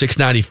corner of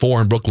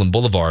 694 and Brooklyn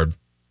Boulevard.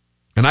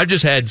 And I've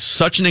just had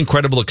such an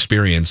incredible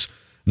experience,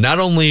 not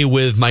only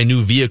with my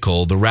new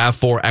vehicle, the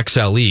RAV4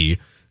 XLE,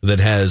 that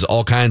has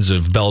all kinds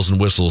of bells and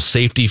whistles,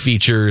 safety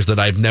features that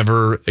I've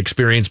never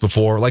experienced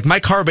before. Like, my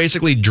car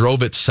basically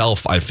drove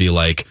itself, I feel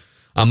like,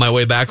 on my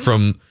way back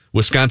from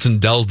Wisconsin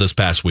Dells this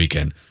past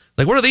weekend.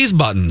 Like, what are these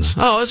buttons?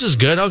 Oh, this is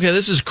good. Okay,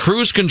 this is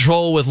cruise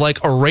control with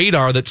like a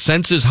radar that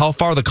senses how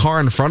far the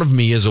car in front of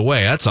me is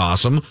away. That's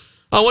awesome.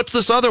 Oh, what's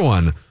this other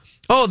one?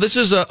 Oh, this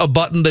is a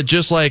button that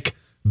just like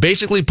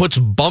basically puts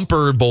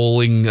bumper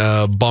bowling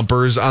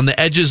bumpers on the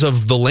edges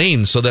of the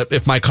lane so that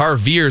if my car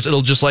veers,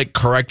 it'll just like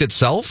correct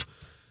itself.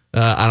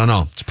 I don't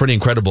know. It's pretty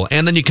incredible.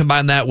 And then you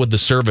combine that with the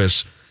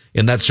service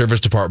in that service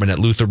department at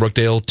Luther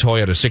Brookdale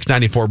Toyota,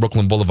 694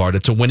 Brooklyn Boulevard.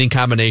 It's a winning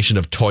combination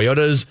of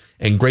Toyotas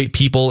and great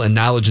people and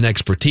knowledge and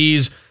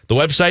expertise. The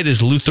website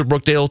is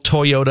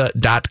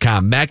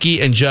LutherBrookdaleToyota.com. Mackie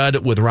and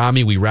Judd with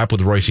Rami. We wrap with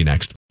Royce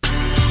next.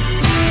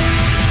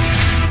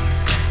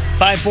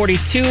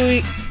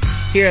 5:42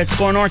 here at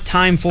Score North.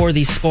 Time for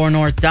the Score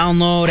North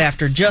download.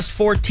 After just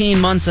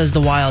 14 months as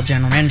the Wild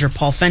general manager,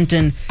 Paul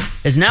Fenton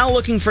is now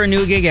looking for a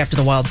new gig after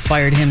the Wild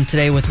fired him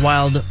today, with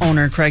Wild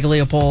owner Craig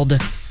Leopold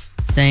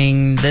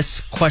saying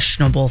this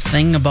questionable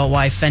thing about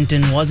why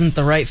Fenton wasn't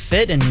the right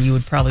fit, and you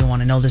would probably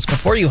want to know this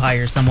before you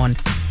hire someone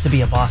to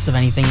be a boss of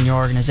anything in your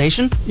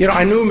organization. You know,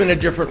 I knew him in a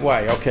different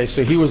way. Okay,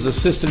 so he was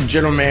assistant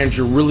general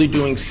manager, really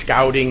doing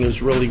scouting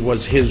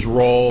was his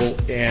role,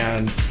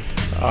 and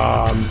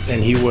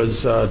he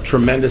was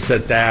tremendous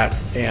at that.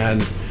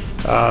 And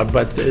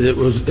but it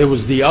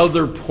was the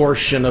other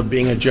portion of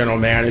being a general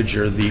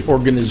manager, the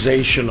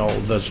organizational,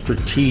 the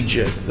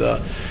strategic,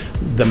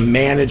 the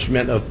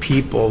management of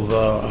people,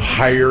 the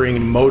hiring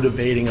and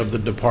motivating of the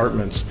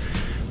departments.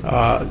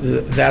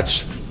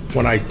 That's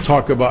when I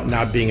talk about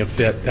not being a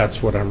fit,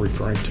 that's what I'm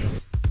referring to.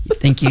 You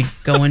think you'd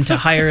go into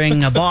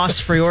hiring a boss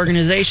for your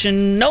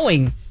organization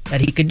knowing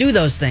that he could do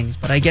those things,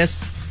 but I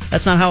guess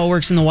that's not how it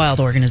works in the Wild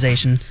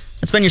organization.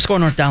 That's been your Score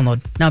North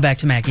download. Now back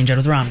to Mackie and Judd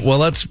with Rami. Well,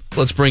 let's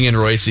bring in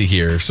Royce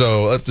here.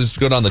 So let's just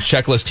go down the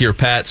checklist here,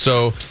 Pat.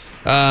 So,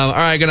 all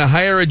right, going to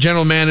hire a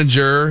general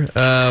manager.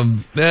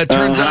 That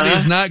turns out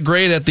he's not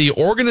great at the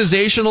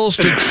organizational,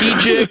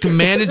 strategic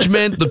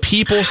management, the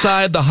people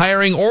side, the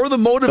hiring, or the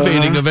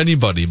motivating of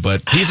anybody.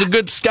 But he's a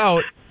good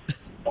scout.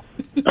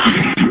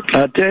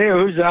 I'll tell you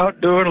who's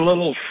out doing a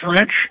little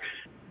French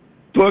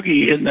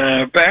boogie in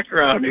the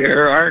background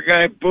here. Our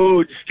guy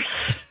Boods.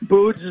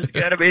 Boods has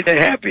got to be the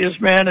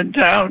happiest man in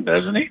town,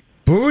 doesn't he?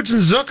 Boods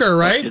and Zucker,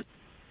 right?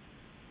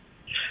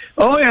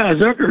 Oh, yeah,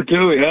 Zucker,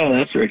 too. Yeah,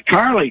 that's right.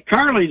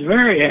 Carly's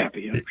very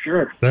happy, I'm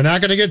sure. They're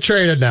not going to get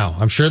traded now.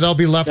 I'm sure they'll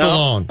be left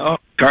alone. Oh,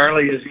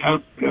 Carly is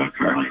out.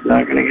 Carly's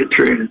not going to get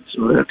traded,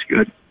 so that's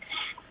good.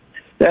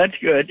 That's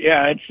good.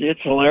 Yeah,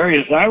 it's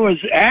hilarious. I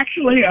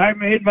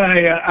made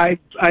my,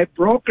 I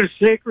broke a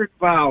sacred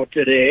vow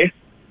today.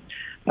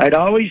 I'd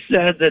always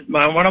said that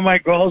one of my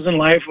goals in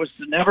life was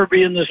to never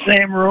be in the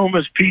same room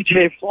as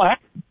P.J. Fleck.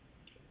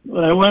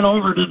 But I went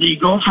over to the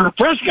Gopher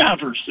press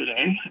conference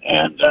today,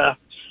 and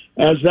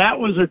as that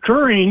was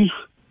occurring,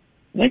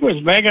 I think it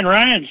was Megan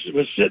Ryan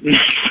was sitting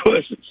next to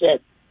us and said,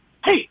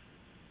 "Hey,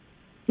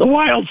 the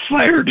Wild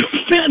fired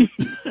Finn."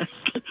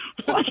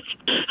 What?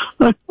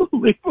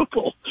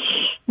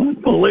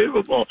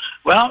 Unbelievable.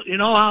 Well, you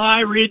know how I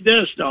read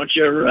this, don't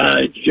you,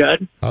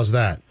 Judd? How's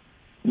that?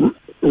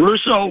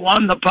 Russo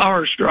won the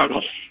power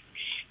struggle.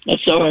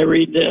 That's how I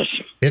read this.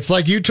 It's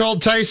like you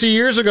told Ticey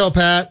years ago,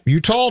 Pat.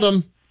 You told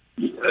him.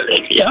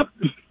 Yep.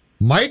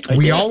 Mike,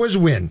 we always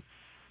win.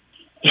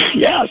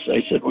 Yes,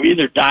 I said we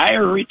either die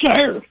or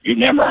retire. You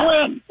never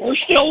win. We're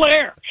still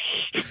there.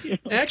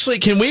 Actually,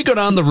 can we go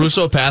down the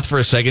Russo path for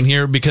a second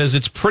here? Because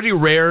it's pretty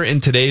rare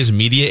in today's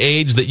media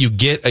age that you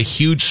get a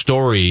huge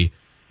story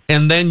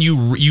and then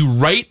you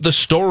write the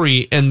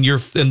story and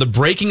the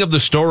breaking of the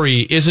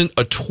story isn't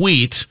a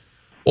tweet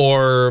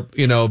or,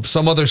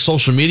 some other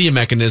social media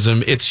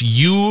mechanism. It's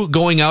you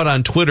going out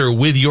on Twitter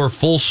with your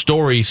full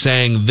story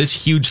saying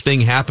this huge thing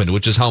happened,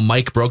 which is how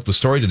Mike broke the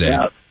story today.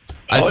 Yeah.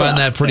 I find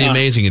that pretty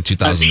amazing in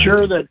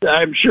 2009.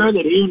 I'm sure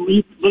that he and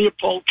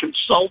Leopold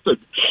consulted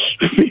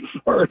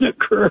before it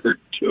occurred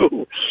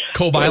too.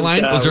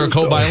 Co-byline? Was there a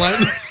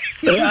co-byline?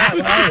 Yeah,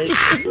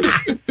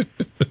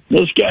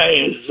 this guy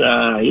is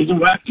he's a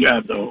whack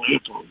job though,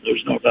 Leopold.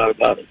 There's no doubt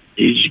about it.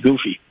 He's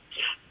goofy.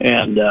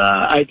 And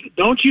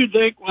don't you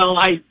think? Well,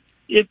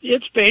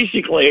 it's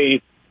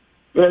basically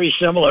very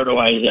similar to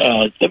why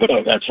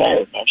Thibodeau got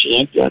fired. Don't you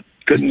think? That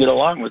couldn't get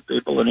along with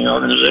people in the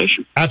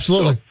organization.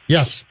 Absolutely,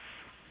 yes.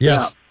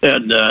 Yes. Yeah.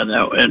 And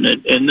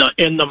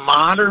in the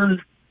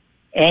modern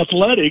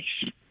athletics,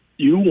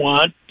 you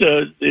want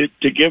to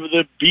give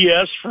the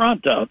BS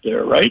front out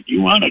there, right?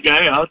 You want a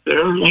guy out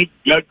there like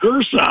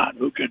Gerson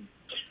who could,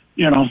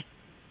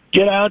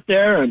 get out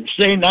there and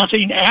say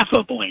nothing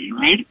affably,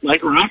 right?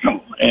 Like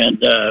Rocco.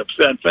 And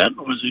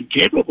Fenton was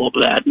incapable of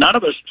that. None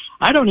of us,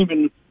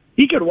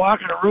 he could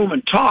walk in a room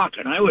and talk,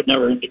 and I would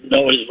never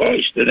know his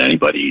voice. Did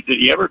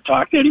he ever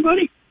talk to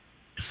anybody?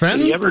 Fenton?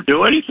 Did he ever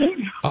do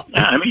anything?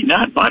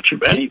 Not much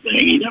of anything.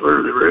 He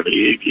never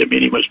really,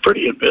 he was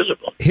pretty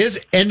invisible. His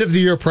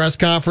end-of-the-year press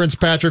conference,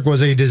 Patrick,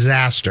 was a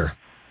disaster.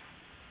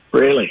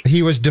 Really?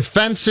 He was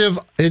defensive,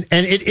 and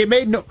it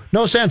made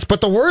no sense.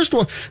 But the worst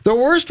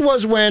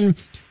was when,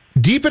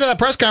 deep into that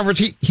press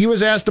conference, he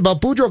was asked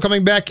about Boudreau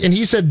coming back, and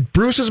he said,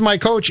 Bruce is my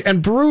coach.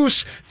 And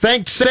Bruce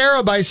thanked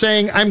Sarah by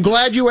saying, I'm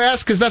glad you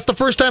asked, because that's the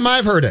first time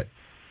I've heard it.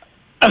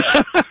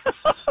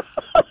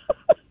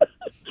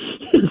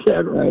 Is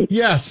that right?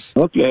 Yes.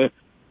 Okay.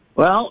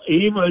 Well,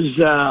 he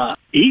was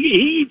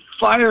he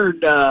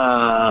fired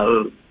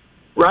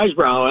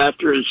Risebrough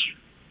after his.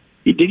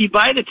 Did he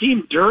buy the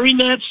team during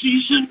that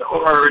season,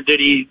 or did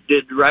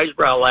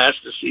Risebrough last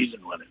the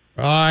season with it?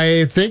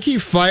 I think he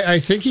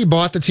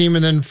bought the team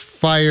and then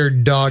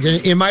fired Doug,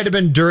 and it might have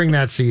been during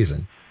that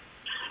season.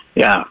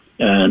 Yeah,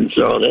 and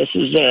so this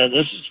is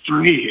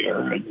 3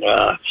 here, and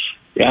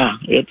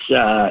it's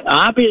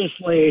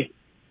obviously.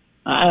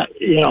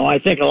 I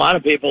think a lot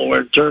of people will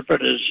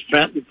interpret as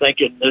Fenton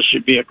thinking this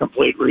should be a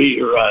complete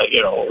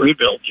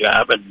rebuild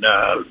job, and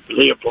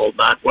Leopold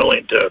not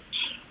willing to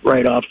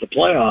write off the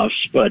playoffs.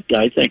 But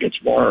I think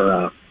it's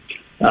more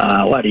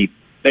he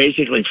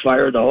basically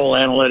fired the whole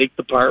analytic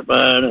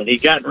department, and he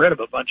gotten rid of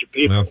a bunch of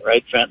people,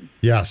 right, Fenton?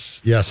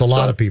 Yes, a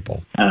lot of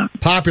people,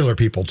 popular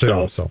people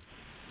too. So.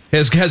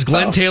 Has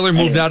Glenn Taylor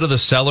moved out of the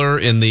cellar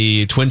in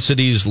the Twin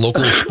Cities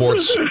local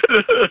sports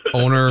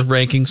owner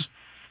rankings?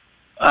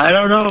 I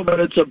don't know, but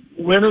it's a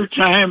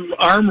wintertime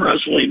arm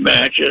wrestling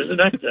match, isn't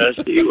it? To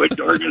see which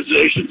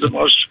organization's the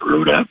most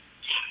screwed up.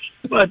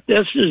 But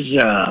this is,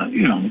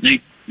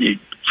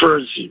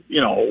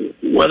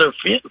 whether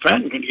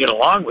Fenton can get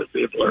along with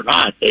people or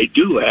not, they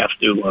do have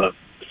to,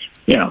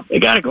 they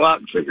got to go out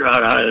and figure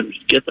out how to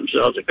get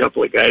themselves a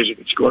couple of guys who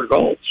can score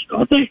goals,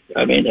 don't they?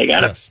 I mean, they got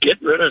to get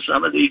rid of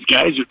some of these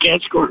guys who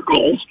can't score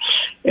goals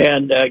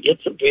and get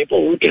some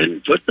people who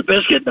can put the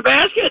biscuit in the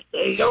basket.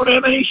 They don't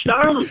have any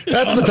stars.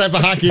 That's the type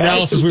of hockey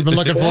analysis we've been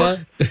looking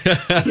for.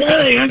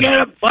 Yeah, they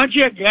got a bunch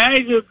of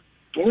guys who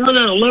bore the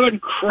living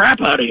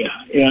crap out of you,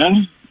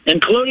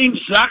 including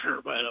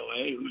Zucker, by the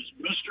way, who's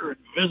Mr.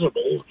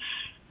 Invisible.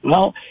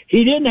 Well,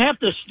 he didn't have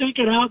to stick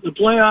it out in the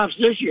playoffs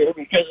this year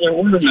because there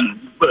were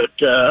none, but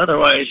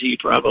otherwise he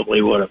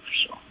probably would have.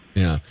 So.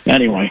 Yeah.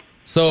 Anyway,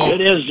 so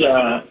it is.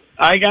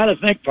 I got to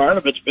think part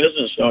of it's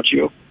business, don't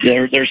you?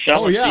 They're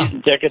selling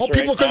season tickets right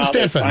people couldn't now.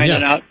 Stand for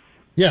it.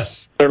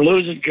 Yes. They're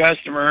losing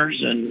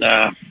customers, and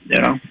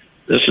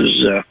this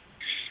is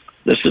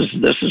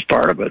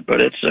part of it. But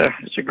it's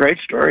a great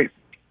story.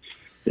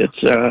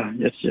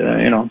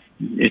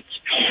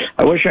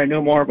 I wish I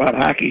knew more about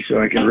hockey so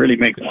I could really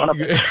make fun of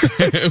it.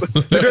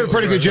 You're doing a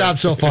pretty good job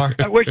so far.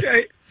 I wish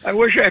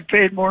I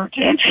paid more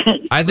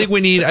attention. I think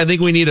we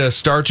need a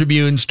Star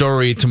Tribune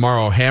story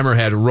tomorrow.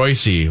 Hammerhead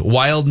Royce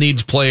Wild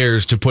needs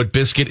players to put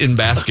biscuit in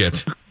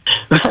basket.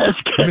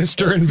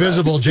 Mr.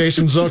 Invisible,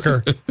 Jason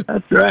Zucker.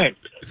 That's right.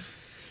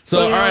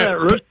 So, all right.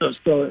 Russo's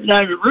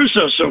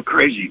so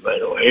crazy, by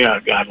the way.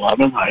 God love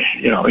him.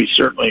 He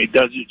certainly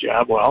does his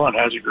job well and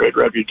has a great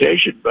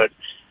reputation. But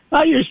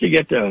I used to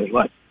get to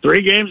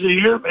 3 games a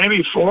year,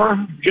 maybe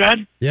 4,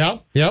 Judd. Yeah.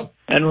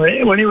 And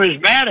when he was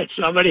mad at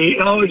somebody,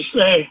 he'd always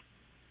say,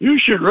 "You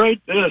should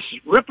write this,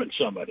 ripping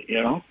somebody."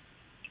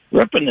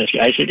 Ripping this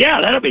guy. I said,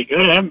 "Yeah, that'll be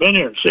good. I haven't been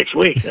here in 6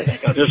 weeks. I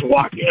think I'll just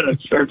walk in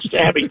and start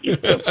stabbing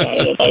people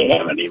that I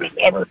haven't even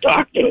ever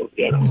talked to."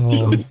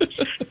 So,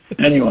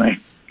 anyway.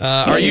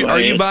 Are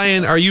you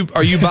buying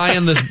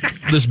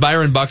this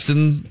Byron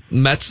Buxton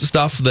Mets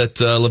stuff that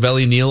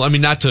Lavelli Neal? I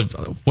mean,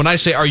 when I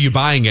say are you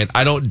buying it,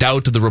 I don't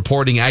doubt the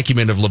reporting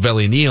acumen of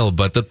Lavelli Neal,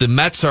 but that the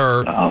Mets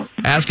are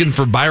asking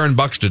for Byron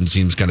Buxton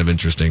seems kind of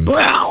interesting.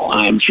 Well,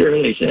 I'm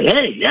sure they said,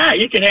 "Hey, yeah,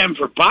 you can have him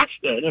for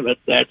Buxton," but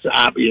that's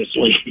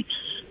obviously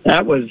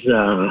that was.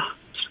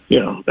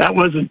 That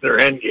wasn't their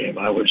end game.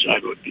 I would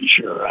be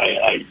sure.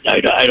 I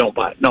don't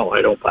buy it. No,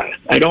 I don't buy it.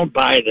 I don't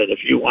buy that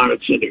if you wanted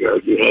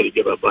Syndergaard, you had to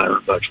give up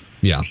Byron Buxton.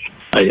 Yeah.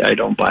 I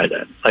don't buy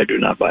that. I do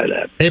not buy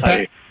that.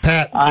 Hey,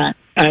 Pat.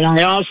 And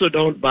I also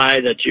don't buy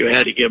that you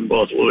had to give them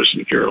both Lewis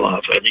and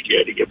Kirilloff. I think you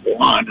had to give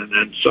one and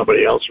then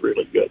somebody else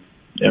really good,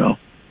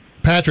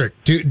 Patrick,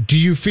 do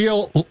you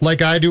feel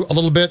like I do a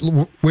little bit,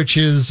 which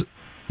is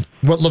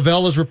what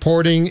Lavelle is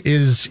reporting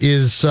is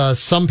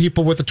some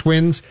people with the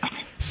Twins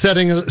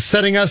setting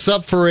us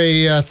up for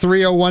a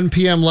 3:01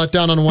 p.m.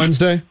 letdown on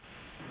Wednesday?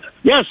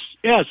 Yes.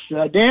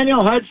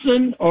 Daniel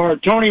Hudson or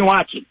Tony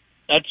Watson.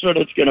 That's what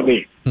it's going to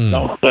be.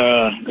 So,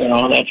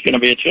 that's going to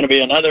be. It's going to be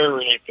another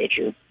relief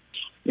pitcher.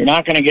 You're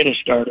not going to get a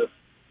starter.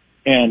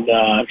 And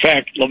in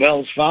fact,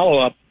 Lavelle's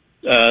follow-up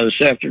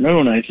this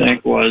afternoon, I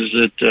think, was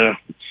that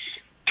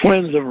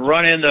Twins have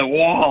run into the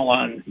wall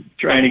on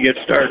trying to get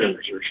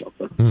starters or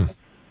something.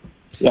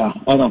 Yeah,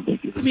 I don't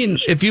think. I mean,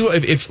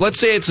 if let's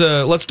say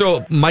let's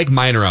throw Mike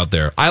Minor out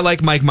there. I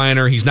like Mike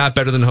Minor. He's not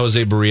better than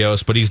Jose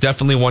Barrios, but he's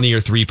definitely one of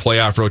your 3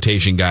 playoff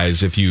rotation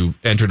guys if you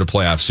enter the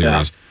playoff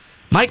series. Yeah.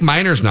 Mike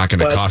Minor's not going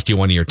to cost you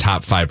one of your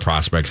top 5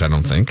 prospects, I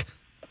don't think.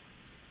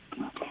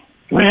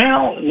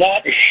 Well,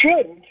 that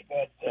shouldn't,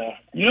 but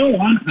you know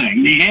one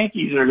thing, the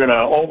Yankees are going to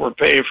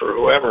overpay for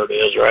whoever it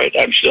is, right?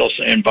 I'm still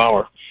saying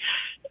Bauer.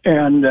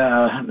 And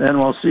then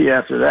we'll see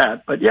after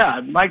that. But yeah,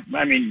 Mike,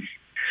 I mean,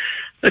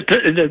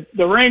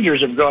 the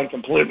Rangers have gone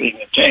completely in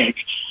the tank,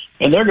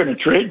 and they're going to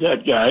trade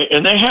that guy,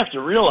 and they have to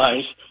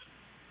realize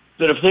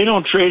that if they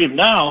don't trade him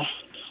now,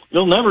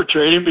 they'll never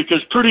trade him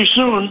because pretty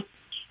soon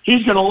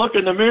he's going to look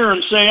in the mirror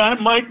and say,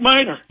 I'm Mike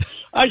Minor.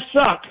 I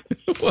suck.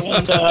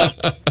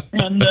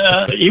 And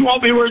he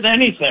won't be worth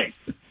anything.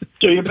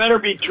 So you better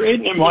be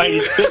trading him while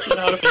he's pitching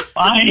out of his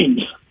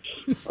mind.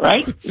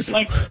 Right? It's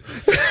like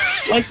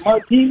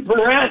Martin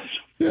Perez.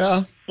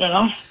 Yeah. You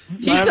know?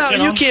 He's not,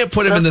 you can't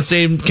put him in the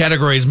same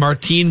category as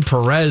Martin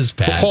Perez,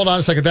 Pat. Hold on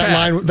a second.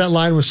 That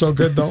line was so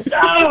good, though.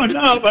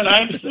 No, but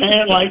I'm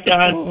saying like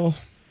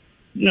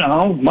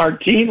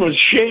Martin was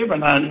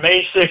shaving on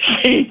May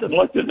 16th and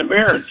looked in the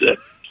mirror and said,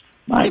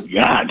 my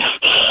God,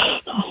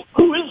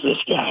 who is this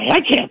guy?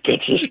 I can't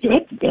pitch this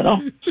good, you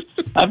know.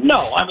 I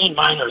mean,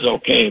 Minor's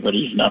okay, but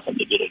he's nothing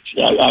to get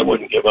excited. I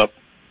wouldn't give up.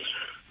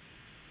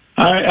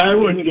 I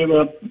wouldn't give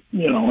up,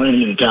 any of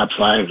the top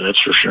 5, that's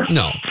for sure.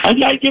 No.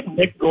 I'd give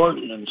Nick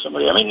Gordon and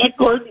somebody. I mean, Nick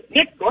Gordon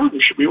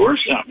should be worth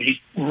something. He's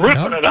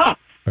ripping it up.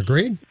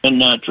 Agreed.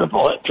 In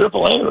Triple A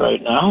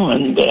right now,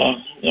 and,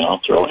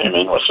 throw him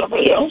in with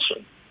somebody else.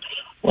 And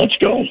let's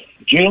go.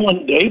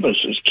 Jalen Davis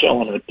is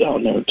killing it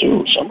down there,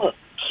 too.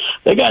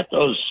 They got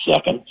those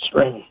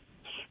second-string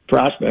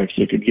prospects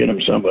that could get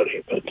him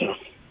somebody. But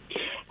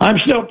I'm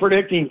still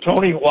predicting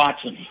Tony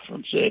Watson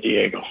from San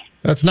Diego.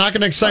 That's not going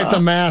to excite the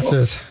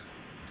masses.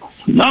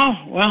 No,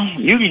 well,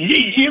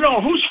 you know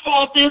whose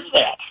fault is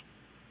that?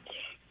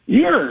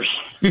 Yours.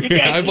 You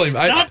guys I blame.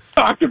 Not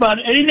talked about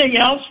anything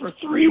else for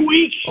 3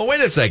 weeks. Oh,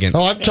 wait a second.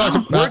 Oh, I've talked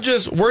about.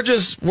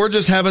 We're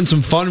just having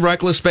some fun,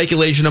 reckless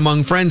speculation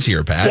among friends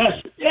here,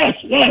 Pat. Yes,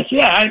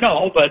 yeah, I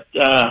know, but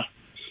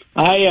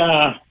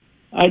I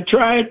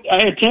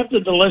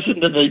attempted to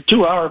listen to the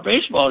 2-hour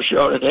baseball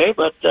show today,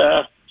 but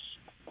I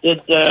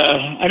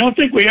don't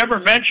think we ever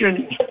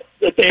mentioned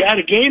that they had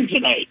a game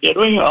tonight, did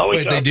we?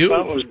 Wait, they do?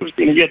 Was going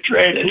to get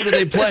traded. Who did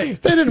they play?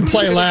 They didn't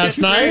play last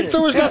night.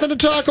 There was nothing to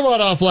talk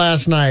about off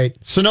last night.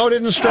 Sano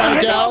didn't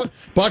strike out.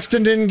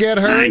 Buxton didn't get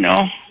hurt. I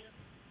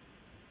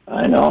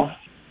know.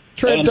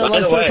 Trade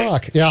deadline's 3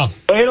 o'clock. Yeah.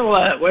 Wait till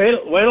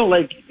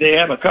they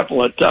have a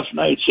couple of tough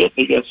nights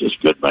hitting against this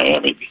good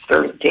Miami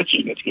starting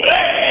pitching. It's good.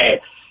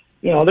 Hey!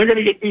 They're going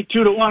to get beat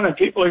 2-1, and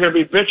people are going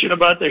to be bitching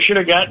about they should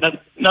have gotten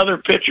another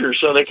pitcher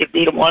so they could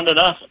beat them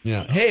 1-0.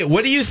 Yeah. Hey,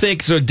 what do you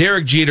think? So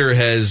Derek Jeter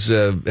has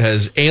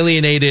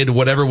alienated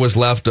whatever was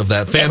left of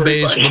that fan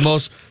base.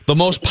 The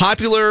most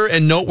popular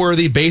and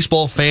noteworthy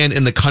baseball fan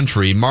in the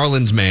country,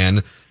 Marlins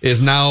man, is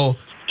now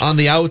on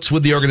the outs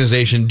with the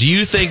organization. Do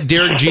you think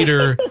Derek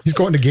Jeter... He's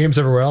going to games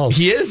everywhere else.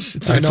 He is.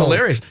 It's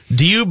hilarious.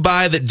 Do you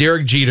buy that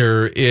Derek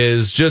Jeter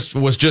was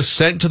just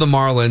sent to the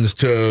Marlins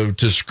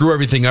to screw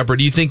everything up, or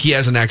do you think he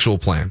has an actual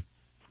plan?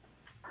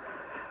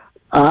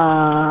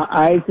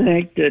 I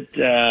think that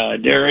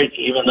Derek,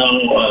 even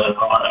though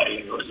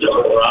I was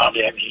around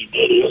him, he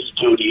did his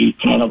duty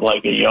kind of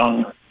like a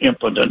young,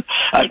 impotent,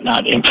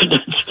 not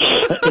impotent.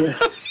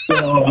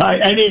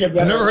 I need a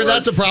better I've never heard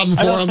that's a problem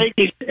for him. I don't think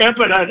he's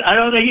impotent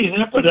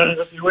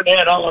if he wouldn't have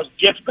had all those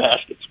gift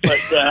baskets.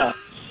 But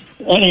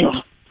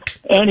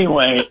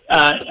anyway,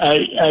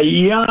 a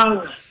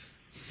young...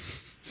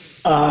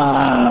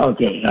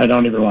 okay, I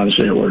don't even want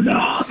to say a word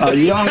now. A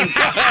young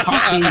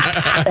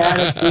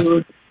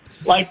attitude...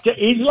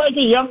 he's like a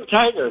young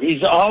Tiger.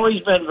 He's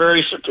always been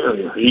very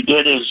superior. He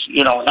did his,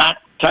 not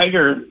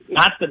Tiger,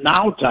 not the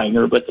now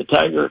Tiger, but the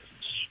Tiger.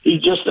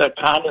 He's just a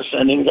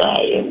condescending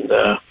guy,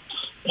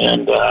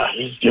 and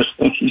he just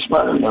thinks he's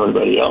smarter than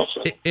everybody else.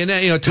 And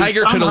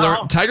Tiger could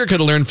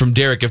have learned from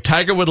Derek. If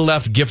Tiger would have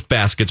left gift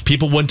baskets,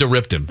 people wouldn't have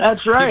ripped him.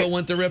 That's right. People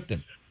wouldn't have ripped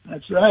him.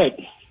 That's right.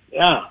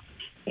 Yeah.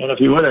 And if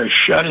he would have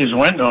shut his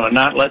window and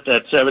not let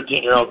that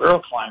 17-year-old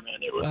girl climb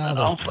in, it would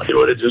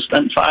have just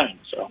been fine.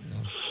 So.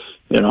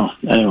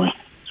 Anyway.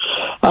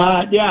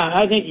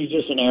 I think he's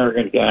just an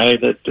arrogant guy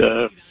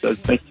that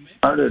thinks he's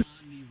smarter.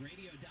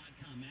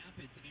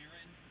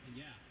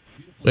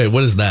 Wait,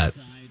 what is that?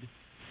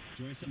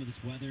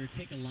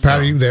 Pat,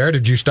 are you there?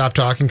 Did you stop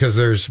talking?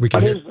 Because we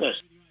can hear. What is this?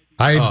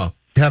 I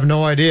have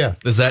no idea.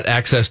 Is that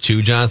Access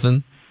 2,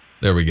 Jonathan?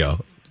 There we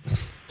go.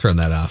 Turn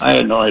that off. I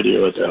had no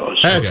idea what that was.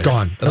 It's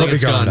gone. I think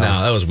it's gone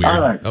now. That was weird. All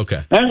right.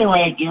 Okay.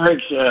 Anyway,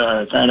 Derek's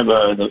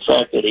the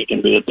fact that he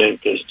can be a dick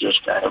has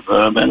just kind of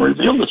been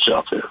revealed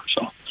itself here.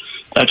 So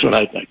that's what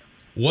I think.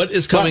 What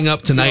is coming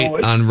up tonight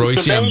on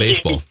Royce on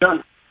Baseball?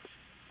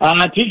 TK,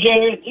 it's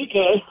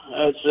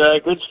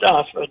good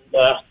stuff. And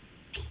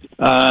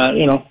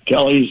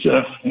Kelly's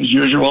as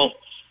usual.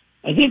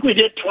 I think we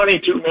did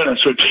 22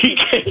 minutes with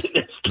TK this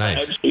time.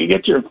 Nice. So you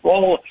get your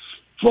full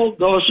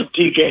dose of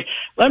TK.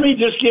 Let me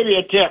just give you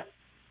a tip.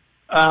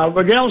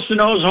 Miguel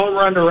Sano's home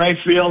run to right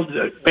field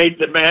made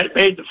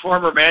the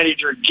former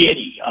manager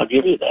giddy. I'll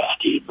give you that.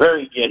 He's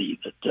very giddy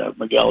that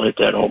Miguel hit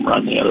that home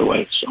run the other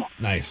way. So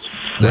Nice.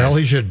 Well,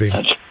 he should be.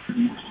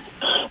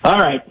 All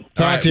right.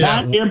 Talk to you.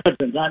 Not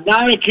impotent. I'm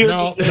not accused.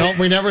 No,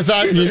 we never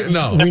thought.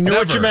 No, we knew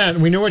what never. you meant.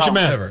 We knew what you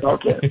meant. Never.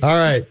 Okay. All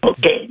right.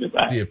 Okay.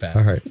 Goodbye. See you, Pat.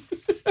 All right.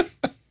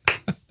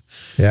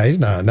 Yeah, he's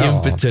not. No,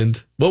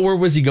 Impotent. What word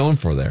was he going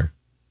for there?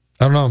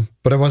 I don't know,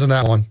 but it wasn't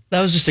that one.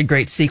 That was just a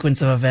great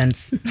sequence of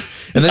events.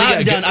 And then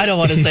I'm done. I don't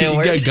want to say a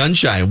word. He got gun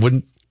shy. He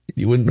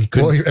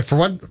couldn't.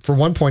 Well, for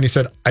one point, he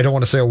said, "I don't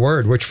want to say a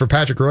word," which for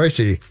Patrick Royce,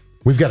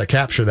 we've got to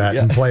capture that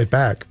and play it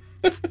back.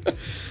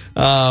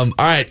 All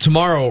right,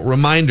 tomorrow,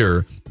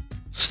 reminder,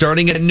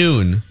 starting at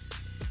noon,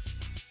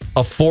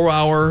 a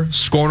 4-hour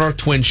Score North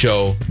Twin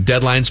Show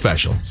deadline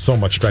special. So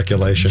much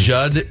speculation.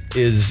 Judd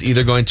is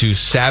either going to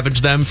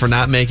savage them for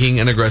not making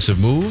an aggressive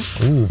move,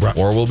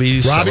 or will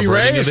be Robbie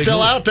Ray celebrating a is big still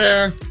move. out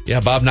there. Yeah,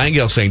 Bob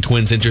Nightingale saying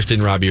Twins interested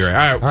in Robbie Ray.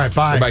 All right,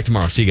 bye. We're back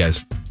tomorrow. See you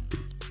guys.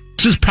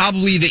 This is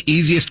probably the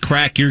easiest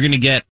crack you're going to get